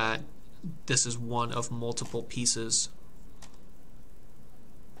that this is one of multiple pieces.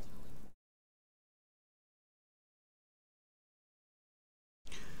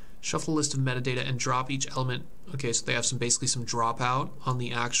 Shuffle list of metadata and drop each element. Okay, so they have basically some dropout on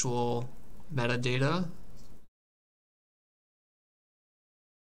the actual metadata.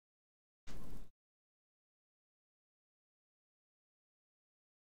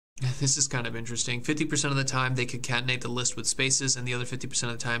 This is kind of interesting. 50% of the time they concatenate the list with spaces, and the other 50%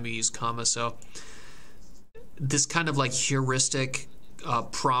 of the time you use commas. So this kind of like heuristic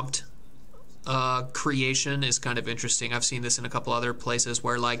prompt creation is kind of interesting. I've seen this in a couple other places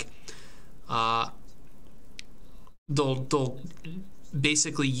where like they'll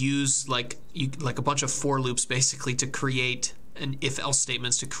basically use like a bunch of for loops basically to create an if-else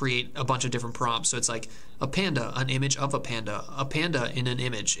statements to create a bunch of different prompts. So it's like a panda, an image of a panda in an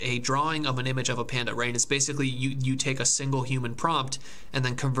image, a drawing of an image of a panda, right? And it's basically you take a single human prompt and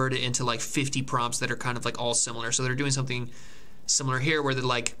then convert it into like 50 prompts that are kind of like all similar. So they're doing something similar here where they're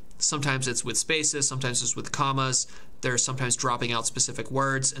like, sometimes it's with spaces, sometimes it's with commas, they're sometimes dropping out specific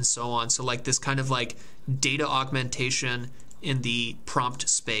words and so on. So like this kind of like data augmentation in the prompt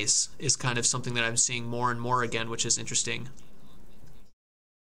space is kind of something that I'm seeing more and more again, which is interesting.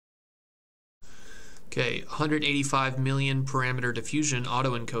 Okay, 185 million parameter diffusion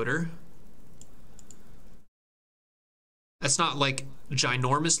autoencoder. That's not like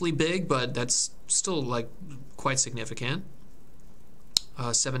ginormously big, but that's still like quite significant.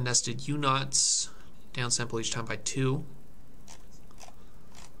 7 nested U-knots, downsample each time by 2.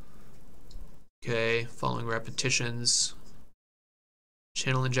 Okay, following repetitions.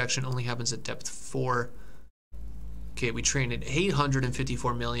 Channel injection only happens at depth 4. Okay, we trained an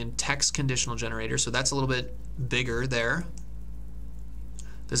 854 million text conditional generator, so that's a little bit bigger there.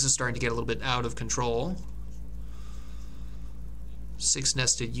 This is starting to get a little bit out of control. 6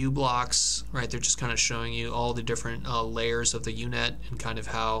 nested U blocks, right? They're just kind of showing you all the different layers of the U-net and kind of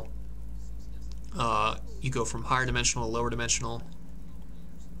how you go from higher dimensional to lower dimensional.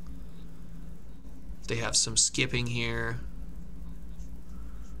 They have some skipping here.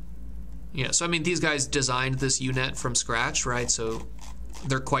 Yeah, so I mean, these guys designed this U-net from scratch, right? So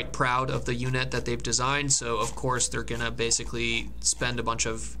they're quite proud of the U-net that they've designed. So of course they're gonna basically spend a bunch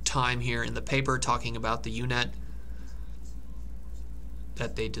of time here in the paper talking about the U-net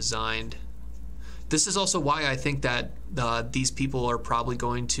that they designed. This is also why I think that these people are probably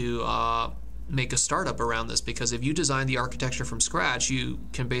going to make a startup around this, because if you design the architecture from scratch, you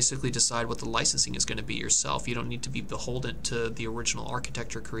can basically decide what the licensing is going to be yourself. You don't need to be beholden to the original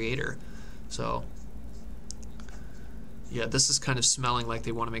architecture creator. So yeah, this is kind of smelling like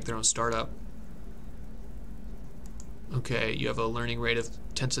they want to make their own startup. Okay, you have a learning rate of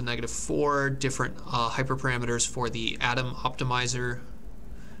 10 to the -4, different hyperparameters for the atom optimizer,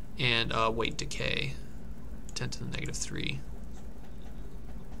 and weight decay, 10 to the -3.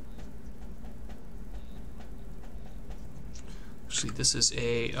 Actually, this is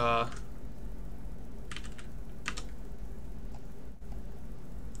a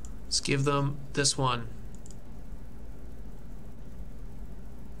let's give them this one.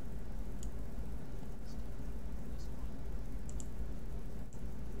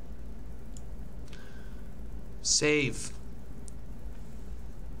 Save.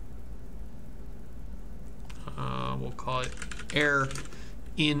 We'll call it error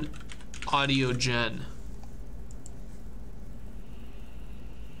in audio gen.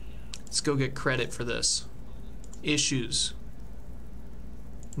 Let's go get credit for this. Issues.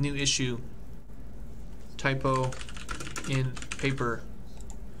 New issue. Typo in paper.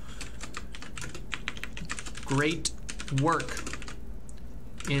 Great work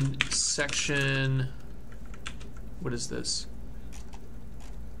in section, what is this?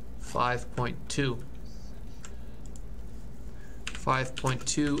 5.2.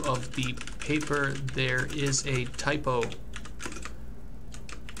 5.2 of the paper, there is a typo.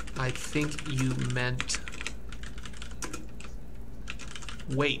 I think you meant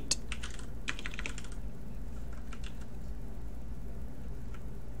weight.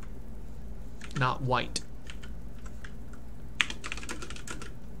 Not white.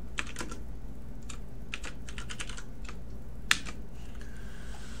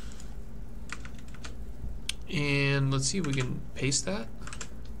 And let's see if we can paste that.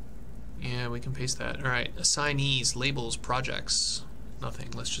 Yeah, we can paste that. All right, assignees, labels, projects.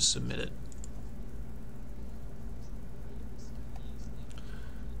 Nothing, let's just submit it.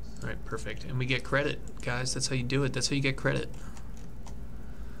 All right, perfect. And we get credit, guys. That's how you do it. That's how you get credit.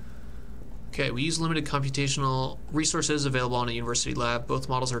 Okay, we use limited computational resources available on a university lab. Both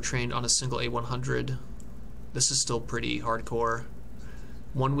models are trained on a single A100. This is still pretty hardcore.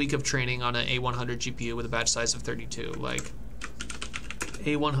 1 week of training on an A100 GPU with a batch size of 32. Like,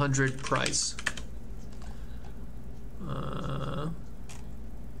 A100 price.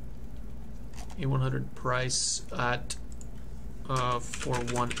 A100 price at for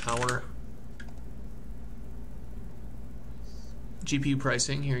 1 hour. GPU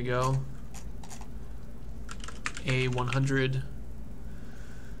pricing, here you go. A100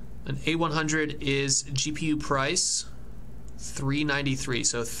 An A100 is GPU price $393,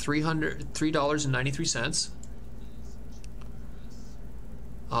 so $3.93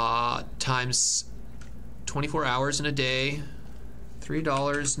 times 24 hours in a day.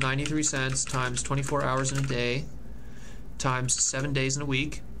 $3.93 times 24 hours in a day times 7 days in a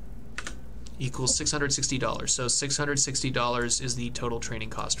week equals $660. So $660 is the total training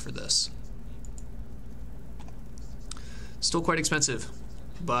cost for this. Still quite expensive,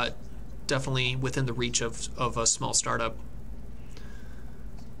 but definitely within the reach of a small startup.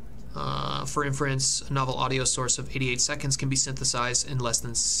 For inference, a novel audio source of 88 seconds can be synthesized in less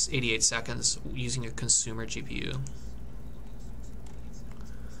than 88 seconds using a consumer GPU.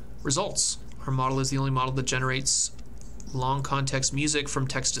 Results. Our model is the only model that generates long context music from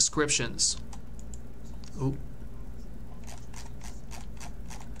text descriptions. Ooh.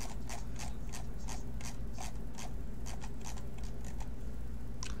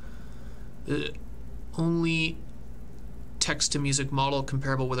 The only text-to-music model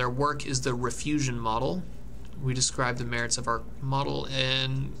comparable with our work is the Diffusion model. We describe the merits of our model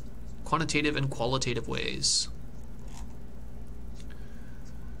in quantitative and qualitative ways.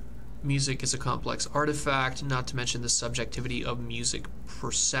 Music is a complex artifact, not to mention the subjectivity of music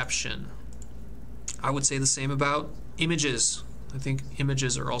perception. I would say the same about images. I think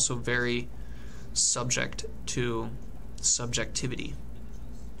images are also very subject to subjectivity.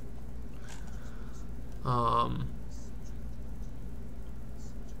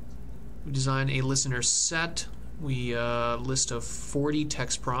 We design a listener set. We list of 40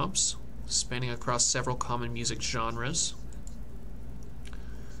 text prompts spanning across several common music genres.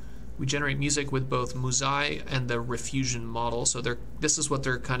 We generate music with both Mousai and the Diffusion model. So this is what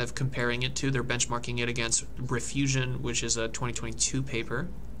they're kind of comparing it to. They're benchmarking it against Diffusion, which is a 2022 paper.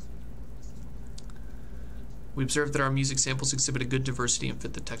 We observed that our music samples exhibit a good diversity and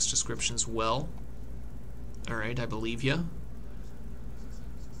fit the text descriptions well. All right, I believe you.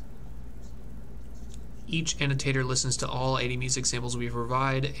 Each annotator listens to all 80 music samples we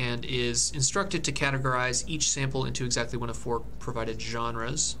provide and is instructed to categorize each sample into exactly one of 4 provided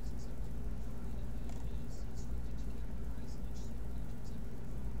genres.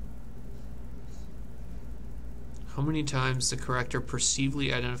 How many times the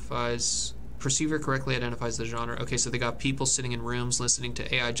perceiver correctly identifies the genre? Okay, so they got people sitting in rooms listening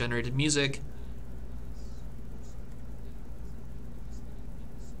to AI-generated music.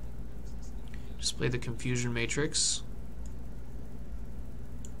 Display the confusion matrix.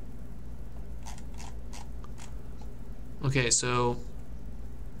 Okay, so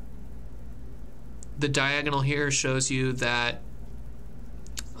the diagonal here shows you that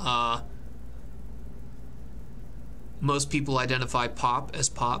most people identify pop as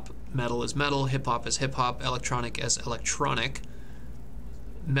pop, metal as metal, hip-hop as hip-hop, electronic as electronic.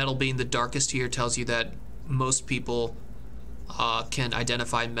 Metal being the darkest here tells you that most people can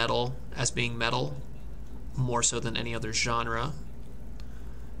identify metal as being metal more so than any other genre.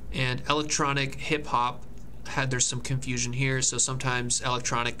 And electronic hip-hop, there's some confusion here, so sometimes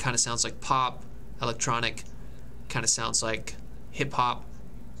electronic kind of sounds like pop, electronic kind of sounds like hip-hop,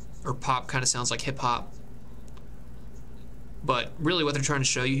 or pop kind of sounds like hip-hop. But really what they're trying to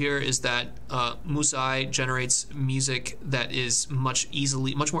show you here is that Mousai generates music that is much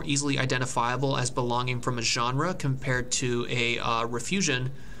more easily identifiable as belonging from a genre compared to a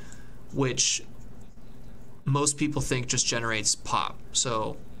Diffusion, which most people think just generates pop.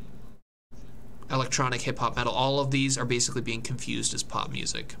 So electronic, hip-hop, metal, all of these are basically being confused as pop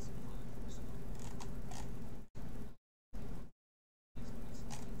music.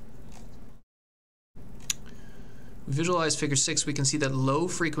 Visualize figure 6, we can see that low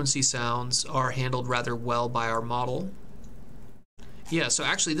frequency sounds are handled rather well by our model. Yeah, so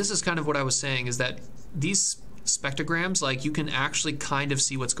actually this is kind of what I was saying, is that these spectrograms, like, you can actually kind of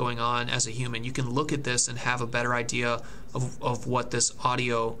see what's going on as a human. You can look at this and have a better idea of what this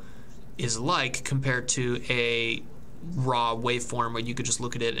audio is like compared to a raw waveform where you could just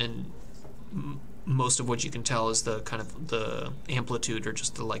look at it and most of what you can tell is the kind of the amplitude or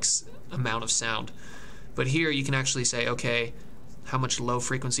just the amount of sound. But here you can actually say, okay, how much low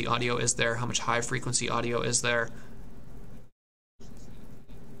frequency audio is there? How much high frequency audio is there?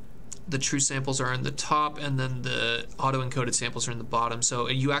 The true samples are in the top, and then the auto-encoded samples are in the bottom. So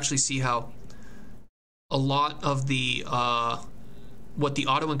you actually see how a lot of the what the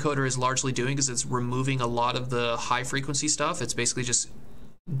autoencoder is largely doing is it's removing a lot of the high frequency stuff. It's basically just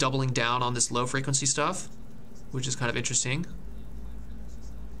doubling down on this low frequency stuff, which is kind of interesting.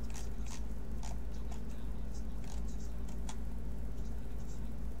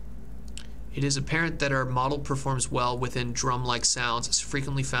 It is apparent that our model performs well within drum-like sounds, as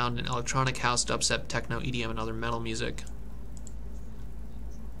frequently found in electronic, house, dubstep, techno, EDM, and other metal music.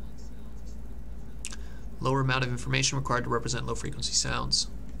 Lower amount of information required to represent low-frequency sounds.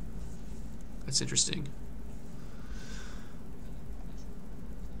 That's interesting.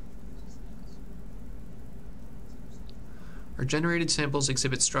 Our generated samples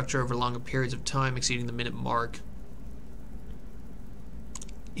exhibit structure over longer periods of time, exceeding the minute mark.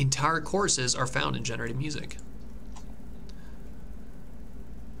 Entire choruses are found in generated music.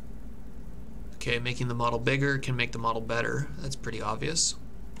 Okay, making the model bigger can make the model better. That's pretty obvious.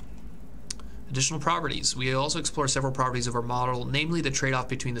 Additional properties. We also explore several properties of our model, namely the trade-off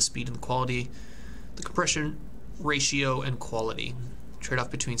between the speed and the quality, the compression ratio, and quality. Trade-off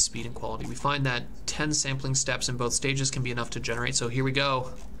between speed and quality. We find that 10 sampling steps in both stages can be enough to generate. So here we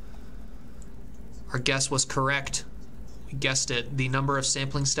go. Our guess was correct. We guessed it. The number of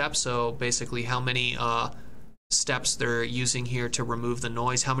sampling steps, so basically how many steps they're using here to remove the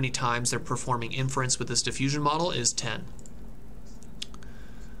noise, how many times they're performing inference with this diffusion model, is 10.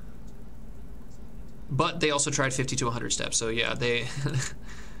 But they also tried 50 to 100 steps, so yeah,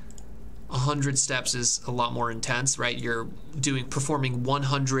 100 steps is a lot more intense, right? You're performing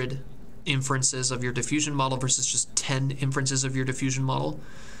 100 inferences of your diffusion model versus just 10 inferences of your diffusion model.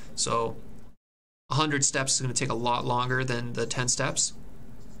 So 100 steps is going to take a lot longer than the 10 steps.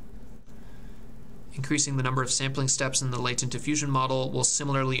 Increasing the number of sampling steps in the latent diffusion model will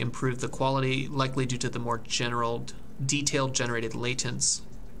similarly improve the quality, likely due to the more detailed generated latents.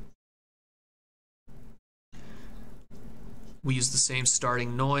 We use the same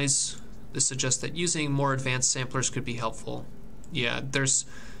starting noise. This suggests that using more advanced samplers could be helpful. Yeah, there's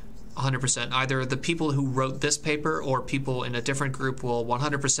 100%. Either the people who wrote this paper or people in a different group will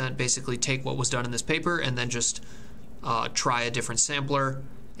 100% basically take what was done in this paper and then just try a different sampler,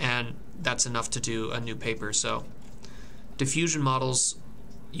 and that's enough to do a new paper. So diffusion models,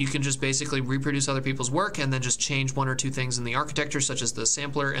 you can just basically reproduce other people's work and then just change one or two things in the architecture, such as the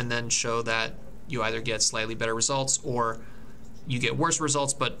sampler, and then show that you either get slightly better results or you get worse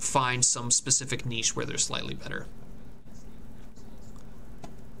results, but find some specific niche where they're slightly better.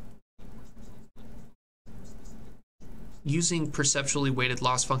 Using perceptually weighted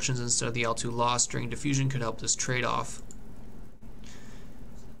loss functions instead of the L2 loss during diffusion could help this trade-off.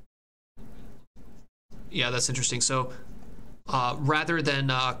 Yeah, that's interesting. So rather than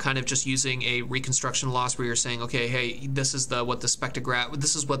kind of just using a reconstruction loss where you're saying, okay, hey, this is what the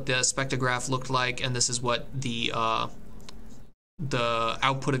spectrograph looked like, and this is what the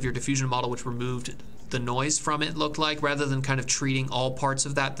output of your diffusion model, which removed the noise from it, looked like, rather than kind of treating all parts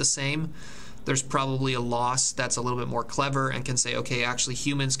of that the same, there's probably a loss that's a little bit more clever and can say, okay, actually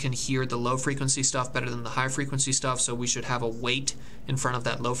humans can hear the low frequency stuff better than the high frequency stuff, so we should have a weight in front of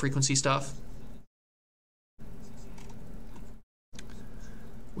that low frequency stuff.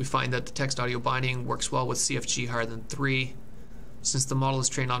 We find that the text audio binding works well with CFG higher than 3. Since the model is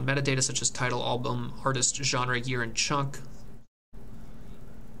trained on metadata such as title, album, artist, genre, year, and chunk.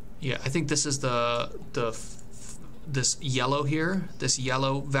 Yeah, I think this is this yellow here, this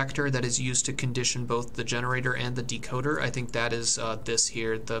yellow vector that is used to condition both the generator and the decoder. I think that is this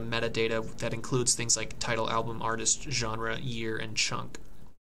here, the metadata that includes things like title, album, artist, genre, year, and chunk.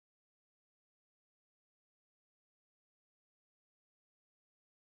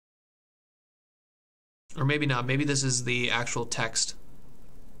 Or maybe not. Maybe this is the actual text.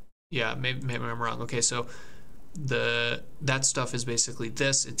 Yeah, maybe I'm wrong. Okay, so that stuff is basically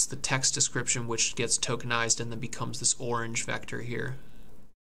this. It's the text description which gets tokenized and then becomes this orange vector here.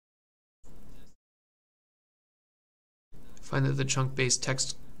 Find that the chunk-based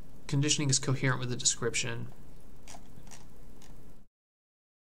text conditioning is coherent with the description.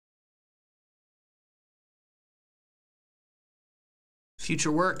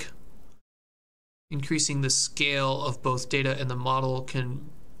 Future work. Increasing the scale of both data and the model can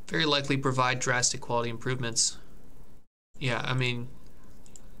very likely provide drastic quality improvements. Yeah, I mean,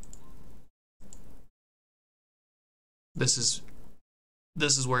 this is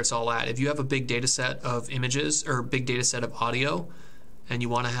where it's all at. If you have a big data set of images or a big data set of audio and you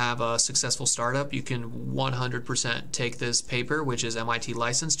want to have a successful startup, you can 100% take this paper, which is MIT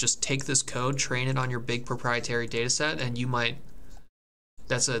licensed, just take this code, train it on your big proprietary data set, and you might,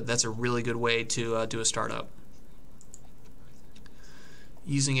 that's a really good way to do a startup.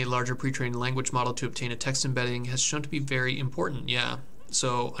 Using a larger pre-trained language model to obtain a text embedding has shown to be very important. Yeah.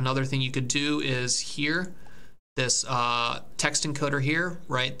 So another thing you could do is here, this text encoder here,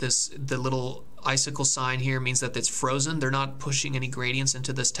 right? The little icicle sign here means that it's frozen. They're not pushing any gradients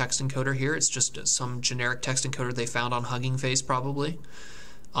into this text encoder here. It's just some generic text encoder they found on Hugging Face probably.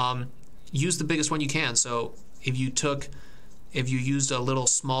 use the biggest one you can. So if you used a little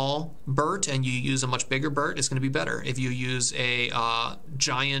small BERT and you use a much bigger BERT, it's going to be better. If you use a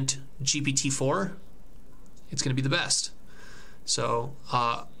giant GPT-4, it's going to be the best. So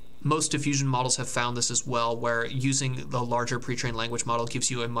most diffusion models have found this as well, where using the larger pre-trained language model gives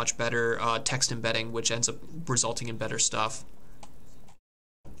you a much better text embedding, which ends up resulting in better stuff.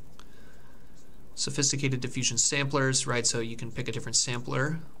 Sophisticated diffusion samplers, right? So you can pick a different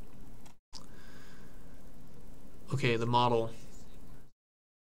sampler. Okay, the model.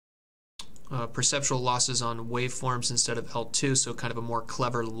 Perceptual losses on waveforms instead of L2, so kind of a more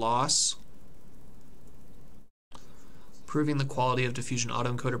clever loss. Improving the quality of diffusion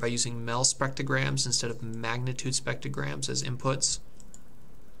autoencoder by using MEL spectrograms instead of magnitude spectrograms as inputs.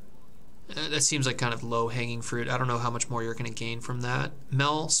 That seems like kind of low-hanging fruit. I don't know how much more you're going to gain from that.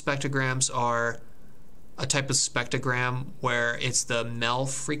 MEL spectrograms are a type of spectrogram where it's the MEL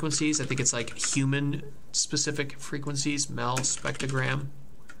frequencies. I think it's like human-specific frequencies, MEL spectrogram.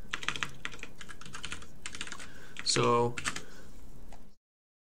 So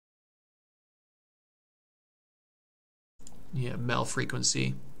yeah, MEL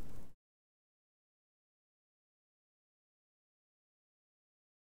frequency.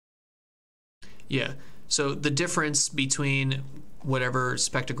 Yeah, so the difference between whatever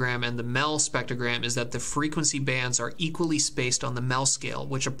spectrogram and the MEL spectrogram is that the frequency bands are equally spaced on the MEL scale,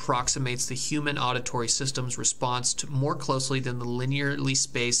 which approximates the human auditory system's response to more closely than the linearly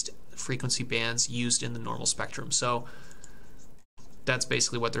spaced frequency bands used in the normal spectrum. So that's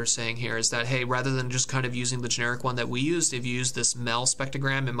basically what they're saying here, is that, hey, rather than just kind of using the generic one that we used, if you use this MEL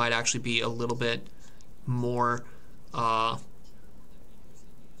spectrogram, it might actually be a little bit more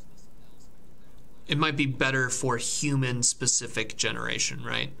it might be better for human-specific generation,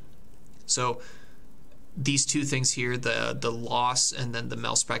 right? So these two things here, the loss and then the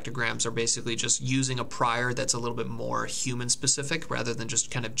MEL spectrograms, are basically just using a prior that's a little bit more human-specific rather than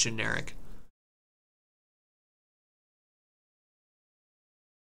just kind of generic.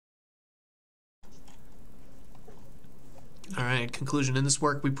 All right, conclusion. In this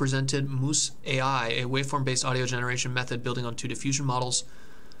work, we presented Mousai, a waveform-based audio generation method building on two diffusion models.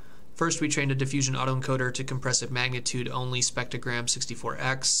 First, we trained a diffusion autoencoder to compress a magnitude-only spectrogram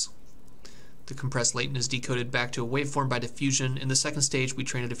 64x. The compressed latent is decoded back to a waveform by diffusion. In the second stage, we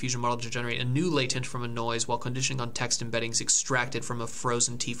trained a diffusion model to generate a new latent from a noise while conditioning on text embeddings extracted from a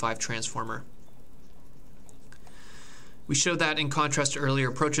frozen T5 transformer. We showed that, in contrast to earlier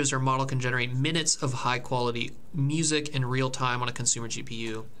approaches, our model can generate minutes of high-quality music in real time on a consumer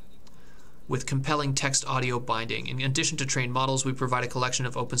GPU with compelling text-audio binding. In addition to trained models, we provide a collection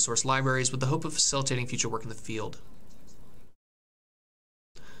of open-source libraries with the hope of facilitating future work in the field.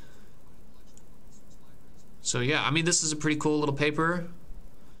 So yeah, I mean, this is a pretty cool little paper.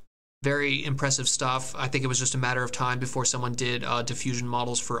 Very impressive stuff. I think it was just a matter of time before someone did diffusion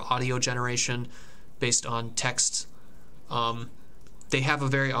models for audio generation based on text. They have a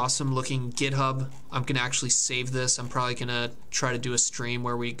very awesome looking GitHub. I'm going to actually save this. I'm probably going to try to do a stream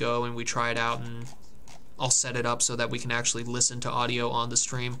where we go and we try it out, and I'll set it up so that we can actually listen to audio on the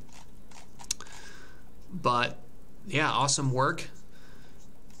stream. But yeah, awesome work.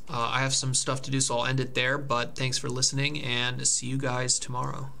 I have some stuff to do, so I'll end it there, but thanks for listening and see you guys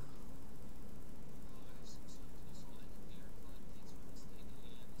tomorrow.